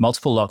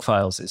multiple log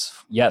files.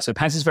 So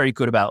Pants is very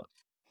good about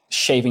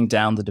shaving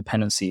down the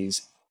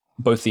dependencies,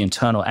 both the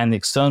internal and the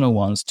external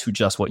ones, to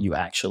just what you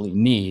actually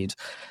need.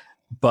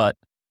 But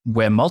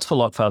where multiple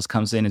log files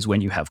comes in is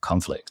when you have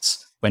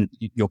conflicts, when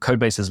your code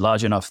base is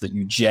large enough that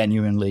you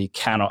genuinely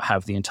cannot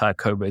have the entire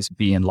code base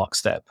be in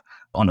lockstep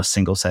on a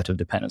single set of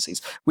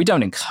dependencies. We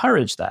don't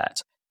encourage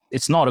that.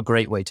 It's not a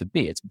great way to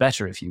be. It's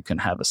better if you can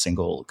have a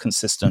single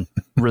consistent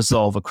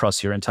resolve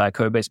across your entire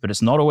code base, but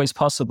it's not always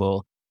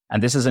possible.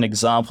 And this is an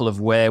example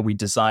of where we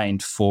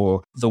designed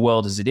for the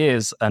world as it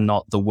is and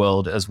not the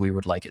world as we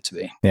would like it to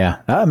be. Yeah,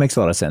 that makes a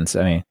lot of sense.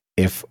 I mean,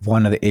 if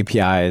one of the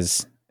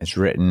APIs is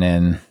written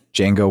in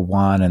Django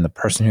 1 and the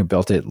person who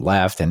built it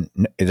left and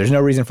there's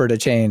no reason for it to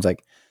change,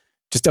 like,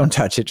 just don't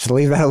touch it. Just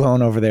leave that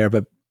alone over there.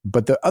 But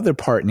the other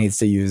part needs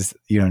to use,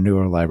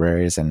 newer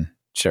libraries, and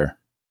sure.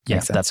 Yeah,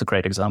 that's a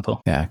great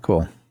example. Yeah,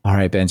 cool. All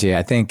right, Benji,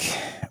 I think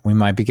we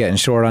might be getting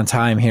short on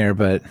time here,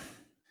 but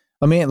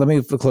let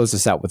me close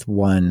this out with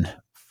one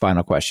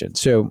final question.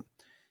 So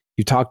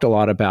you talked a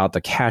lot about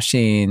the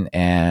caching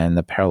and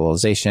the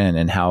parallelization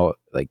and how,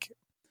 like,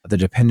 the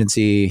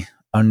dependency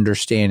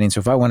understanding.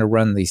 So if I want to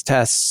run these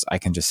tests, I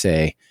can just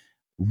say,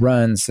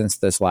 run since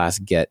this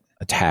last get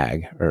a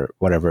tag or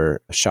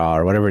whatever, SHA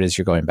or whatever it is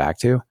you're going back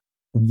to.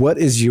 What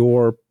is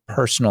your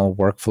personal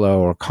workflow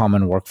or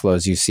common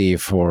workflows you see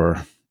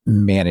for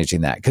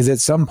managing that? Because at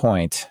some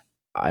point,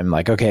 I'm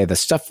like, okay, the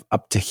stuff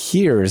up to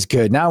here is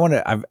good. Now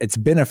it's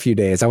been a few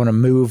days. I want to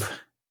move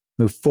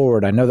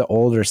forward. I know the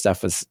older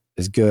stuff is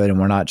good and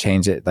we're not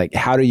changing it. Like,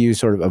 how do you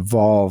sort of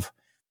evolve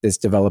this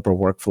developer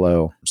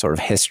workflow sort of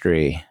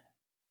history?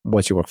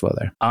 What's your workflow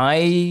there?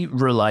 I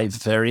rely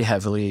very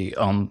heavily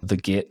on the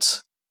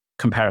Git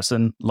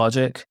comparison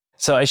logic.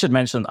 So I should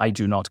mention I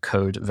do not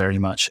code very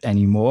much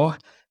anymore,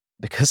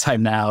 because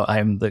I'm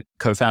the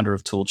co-founder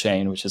of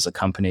Toolchain, which is a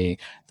company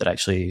that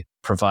actually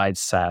provides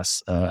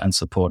SaaS and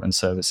support and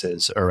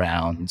services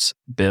around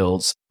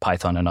builds,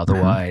 Python and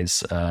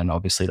otherwise. And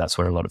obviously that's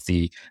where a lot of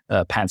the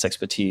Pants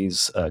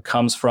expertise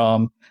comes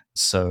from.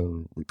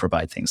 So we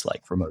provide things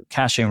like remote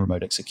caching,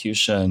 remote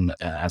execution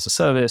as a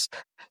service.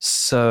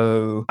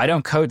 So I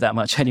don't code that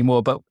much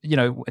anymore, but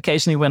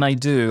occasionally when I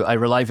do, I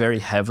rely very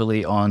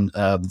heavily on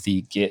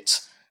the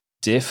Git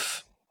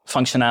diff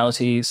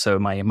functionality. So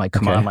my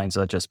command lines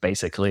are just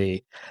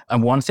basically,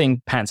 and one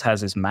thing Pants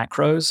has is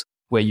macros,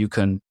 where you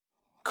can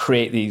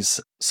create these,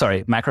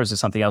 macros is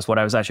something else. What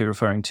I was actually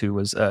referring to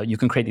was you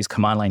can create these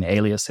command line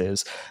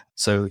aliases.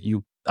 So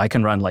I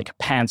can run like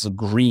Pants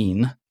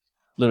green,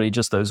 literally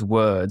just those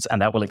words,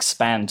 and that will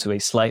expand to a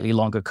slightly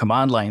longer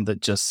command line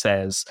that just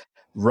says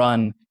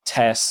run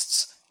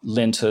tests,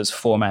 linters,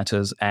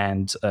 formatters,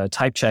 and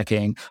type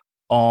checking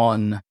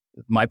on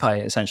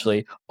MyPy,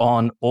 essentially,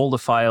 on all the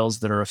files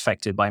that are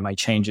affected by my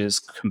changes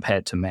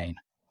compared to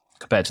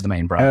the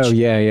main branch. Oh,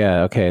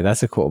 yeah. Okay,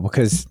 that's cool,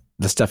 because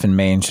the stuff in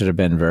main should have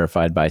been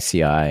verified by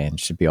CI and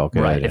should be all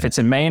good. Right. If it's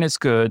in main, it's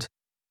good.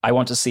 I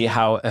want to see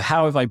how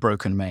have I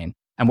broken main?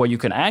 And what you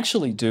can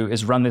actually do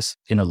is run this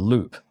in a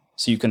loop.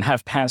 So you can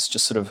have Pants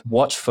just sort of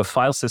watch for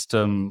file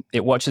system.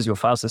 It watches your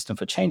file system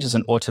for changes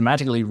and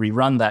automatically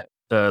rerun that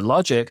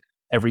logic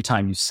every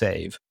time you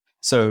save.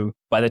 So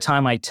by the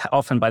time I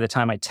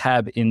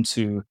tab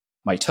into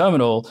my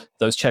terminal,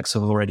 those checks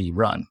have already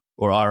run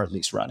or are at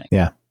least running.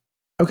 Yeah.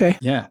 Okay.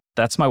 Yeah,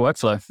 that's my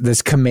workflow.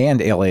 This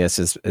command alias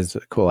is a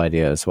cool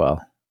idea as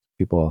well.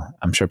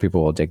 I'm sure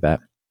people will dig that.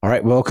 All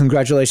right. Well,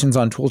 congratulations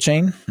on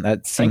Toolchain.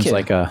 That seems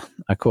like a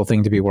cool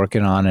thing to be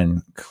working on,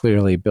 and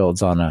clearly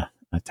builds on a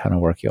ton of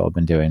work you all have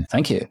been doing.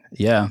 Thank you.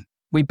 Yeah.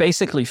 We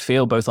basically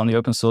feel, both on the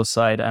open source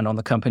side and on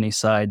the company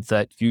side,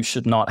 that you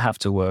should not have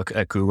to work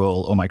at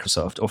Google or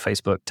Microsoft or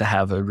Facebook to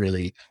have a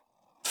really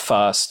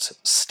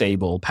fast,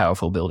 stable,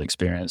 powerful build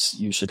experience.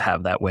 You should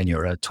have that when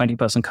you're a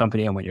 20-person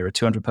company, and when you're a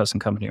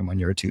 200-person company, and when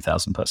you're a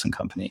 2,000-person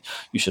company.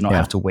 You should not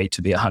have to wait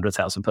to be a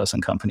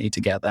 100,000-person company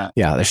to get that.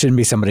 Yeah, there shouldn't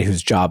be somebody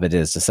whose job it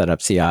is to set up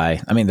CI.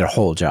 I mean, their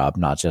whole job,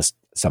 not just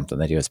something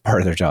they do as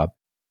part of their job.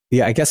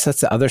 Yeah, I guess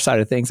that's the other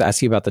side of things. I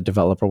ask you about the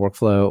developer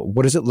workflow.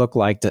 What does it look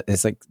like?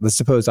 It's like, let's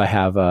suppose I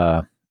have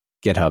a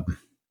GitHub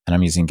and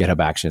I'm using GitHub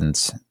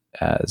Actions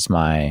as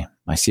my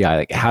CI.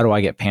 Like, how do I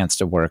get Pants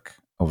to work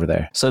over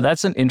there? So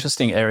that's an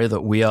interesting area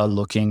that we are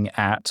looking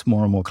at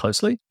more and more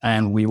closely,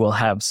 and we will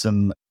have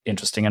some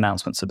interesting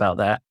announcements about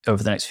that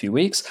over the next few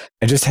weeks.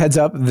 And just heads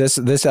up,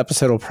 this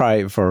episode will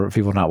probably, for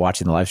people not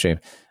watching the live stream,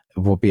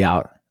 will be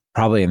out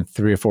probably in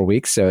 3 or 4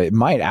 weeks. So it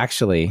might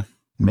actually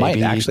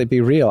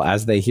be real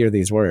as they hear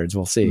these words.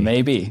 We'll see.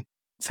 Maybe.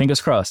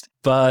 Fingers crossed.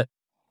 But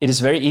it is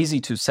very easy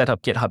to set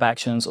up GitHub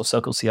Actions or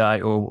Circle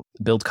CI or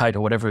BuildKite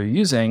or whatever you're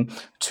using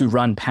to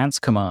run Pants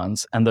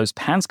commands. And those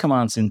Pants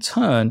commands in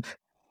turn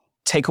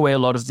take away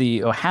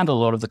handle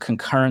a lot of the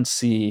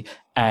concurrency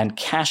and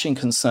caching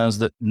concerns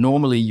that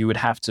normally you would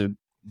have to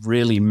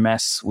really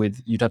mess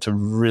with. You'd have to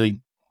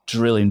really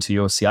drill into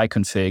your CI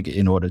config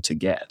in order to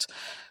get.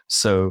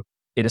 So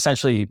it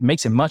essentially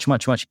makes it much,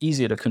 much, much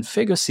easier to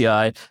configure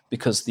CI,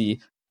 because the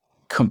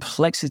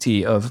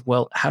complexity of,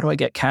 well, how do I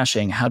get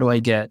caching? How do I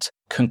get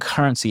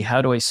concurrency?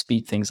 How do I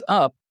speed things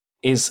up?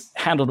 Is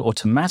handled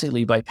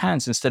automatically by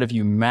Pants, instead of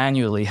you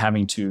manually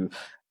having to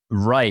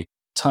write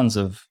tons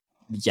of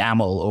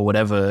YAML or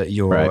whatever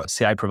your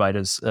CI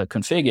provider's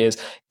config is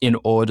in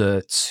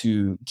order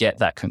to get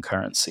that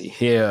concurrency.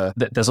 Here,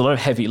 there's a lot of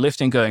heavy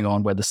lifting going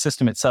on where the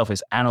system itself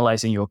is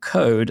analyzing your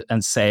code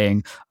and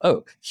saying,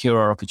 oh, here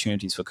are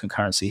opportunities for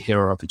concurrency,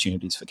 here are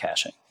opportunities for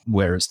caching.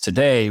 Whereas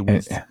today,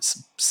 with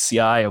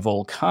CI of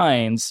all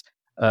kinds,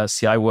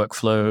 CI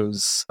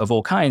workflows of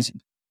all kinds,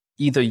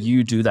 either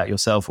you do that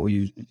yourself or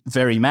you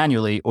very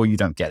manually, or you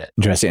don't get it.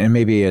 Interesting. And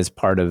maybe as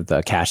part of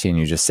the caching,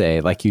 you just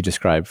say, like you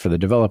described for the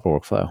developer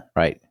workflow,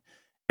 right?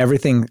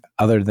 Everything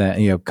other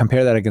than,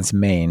 compare that against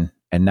main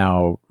and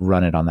now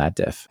run it on that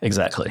diff.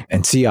 Exactly.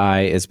 And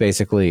CI is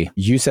basically,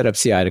 you set up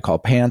CI to call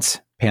Pants.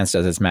 Pants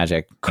does its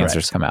magic. Correct.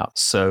 Answers come out.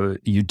 So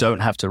you don't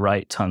have to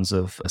write tons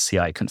of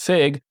CI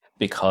config,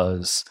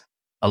 because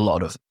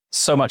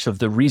so much of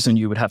the reason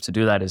you would have to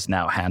do that is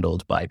now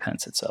handled by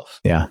Pants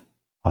itself. Yeah.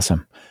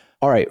 Awesome.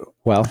 All right.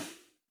 Well,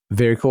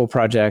 very cool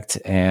project,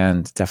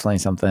 and definitely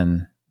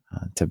something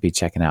to be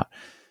checking out.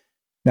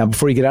 Now,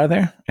 before you get out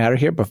of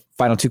here, but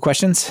final 2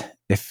 questions.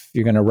 If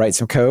you're going to write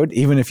some code,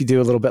 even if you do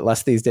a little bit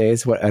less these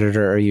days, what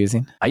editor are you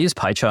using? I use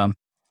PyCharm.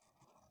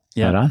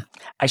 Yeah. Right on.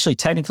 Actually,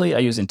 technically, I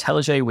use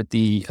IntelliJ with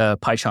the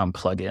PyCharm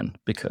plugin,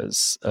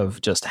 because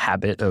of just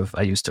habit of,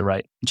 I used to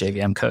write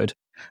JVM code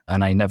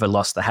and I never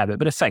lost the habit,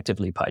 but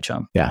effectively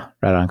PyCharm. Yeah.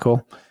 Right on.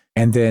 Cool.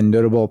 And then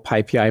notable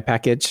PyPI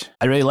package?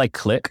 I really like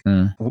Click.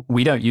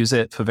 We don't use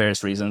it for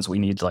various reasons. We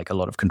need a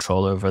lot of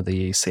control over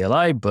the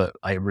CLI, but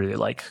I really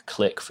like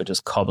Click for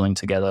just cobbling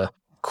together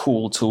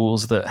cool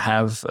tools that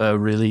have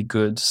really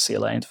good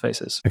CLI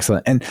interfaces.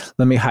 Excellent. And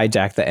let me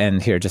hijack the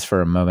end here just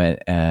for a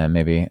moment.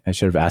 Maybe I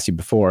should have asked you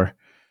before.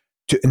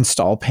 To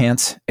install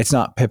Pants, it's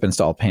not pip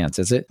install Pants,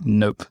 is it?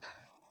 Nope.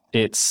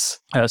 It's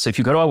so if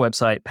you go to our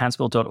website,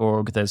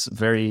 pantsbuild.org, there's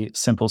very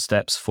simple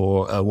steps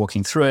for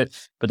walking through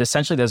it. But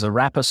essentially, there's a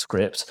wrapper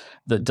script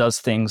that does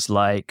things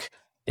like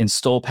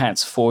install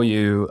Pants for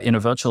you in a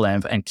virtual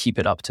env and keep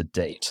it up to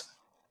date.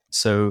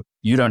 So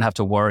you don't have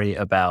to worry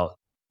about,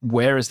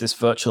 where is this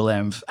virtual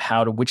env?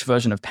 Which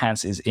version of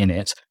Pants is in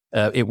it?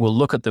 it will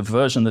look at the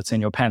version that's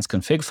in your pants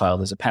config file.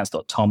 There's a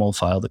pants.toml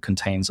file that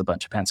contains a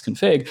bunch of pants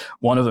config.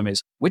 One of them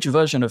is, which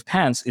version of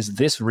pants is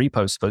this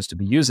repo supposed to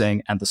be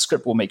using? And the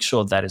script will make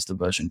sure that is the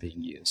version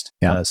being used.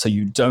 Yeah. So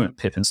you don't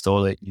pip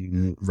install it,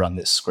 you run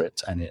this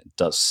script, and it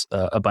does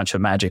a bunch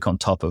of magic on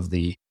top of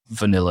the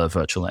vanilla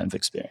virtual env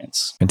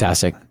experience.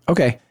 Fantastic.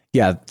 Okay.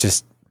 Yeah,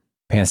 just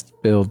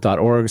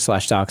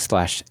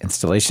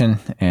pantsbuild.org/docs/installation,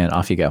 and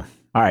off you go.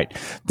 All right.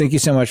 Thank you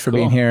so much for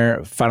being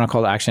here. Final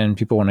call to action.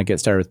 People want to get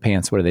started with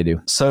Pants. What do they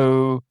do?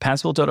 So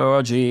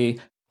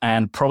pantsbuild.org,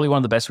 and probably one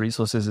of the best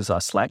resources is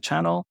our Slack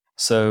channel.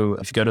 So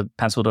if you go to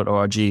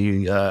pantsbuild.org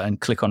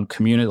and click on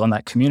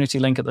that community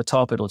link at the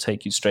top, it'll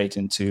take you straight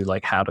into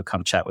like how to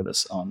come chat with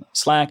us on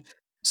Slack.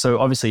 So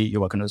obviously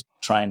you're welcome to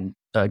try and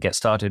get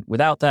started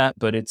without that,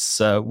 but it's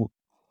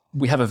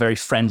we have a very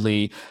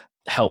friendly,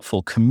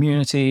 helpful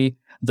community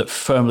that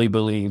firmly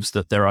believes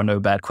that there are no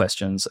bad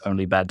questions,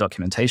 only bad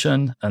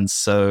documentation. And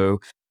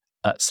so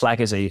Slack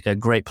is a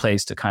great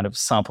place to kind of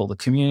sample the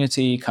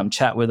community, come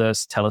chat with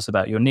us, tell us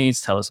about your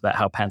needs, tell us about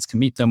how Pants can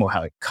meet them or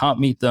how it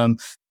can't meet them.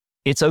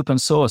 It's open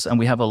source, and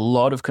we have a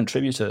lot of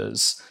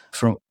contributors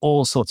from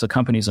all sorts of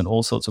companies and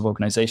all sorts of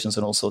organizations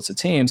and all sorts of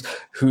teams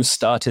who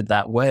started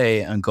that way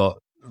and got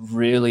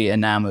really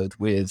enamored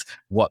with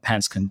what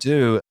Pants can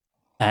do,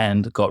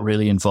 and got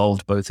really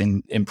involved both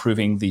in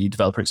improving the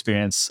developer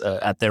experience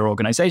at their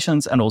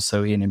organizations and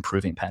also in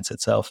improving Pants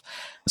itself.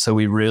 So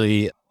we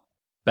really,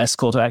 best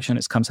call to action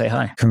is come say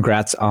hi.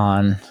 Congrats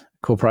on a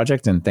cool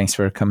project, and thanks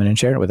for coming and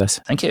sharing it with us.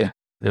 Thank you.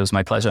 It was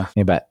my pleasure.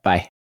 You bet.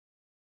 Bye.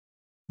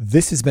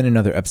 This has been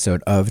another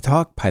episode of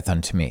Talk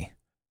Python to Me.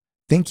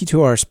 Thank you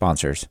to our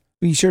sponsors.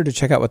 Be sure to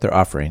check out what they're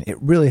offering. It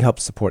really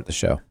helps support the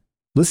show.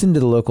 Listen to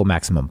the Local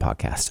Maximum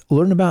podcast.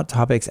 Learn about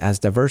topics as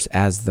diverse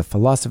as the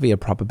philosophy of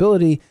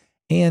probability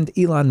and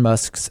Elon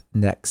Musk's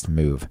next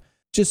move.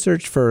 Just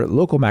search for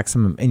Local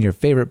Maximum in your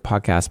favorite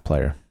podcast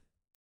player.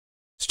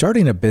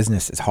 Starting a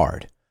business is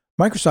hard.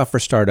 Microsoft for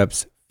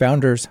Startups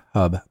Founders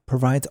Hub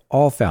provides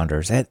all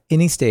founders at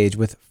any stage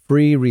with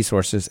free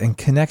resources and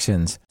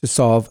connections to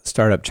solve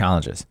startup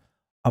challenges.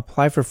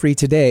 Apply for free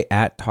today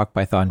at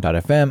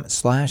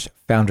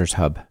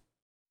talkpython.fm/foundershub.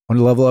 Want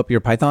to level up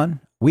your Python?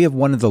 We have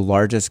one of the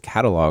largest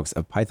catalogs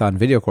of Python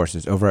video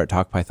courses over at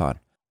TalkPython.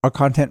 Our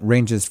content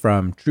ranges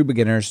from true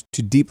beginners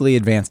to deeply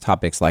advanced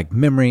topics like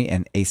memory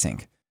and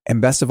async.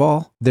 And best of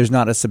all, there's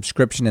not a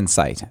subscription in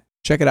sight.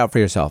 Check it out for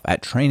yourself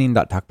at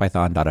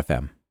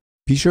training.talkpython.fm.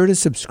 Be sure to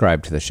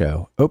subscribe to the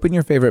show. Open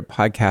your favorite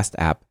podcast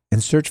app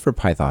and search for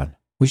Python.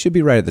 We should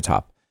be right at the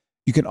top.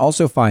 You can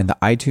also find the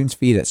iTunes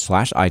feed at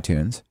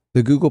 /iTunes,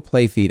 the Google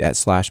Play feed at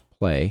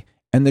 /play,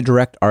 and the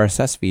direct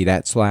RSS feed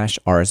at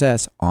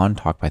 /RSS on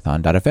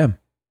talkpython.fm.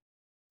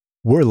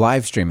 We're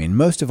live streaming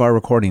most of our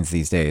recordings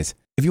these days.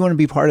 If you want to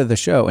be part of the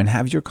show and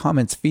have your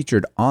comments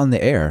featured on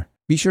the air,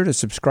 be sure to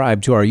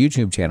subscribe to our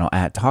YouTube channel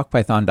at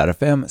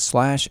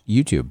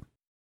talkpython.fm/YouTube.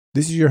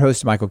 This is your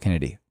host, Michael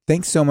Kennedy.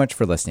 Thanks so much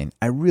for listening.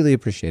 I really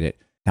appreciate it.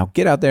 Now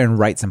get out there and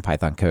write some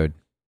Python code.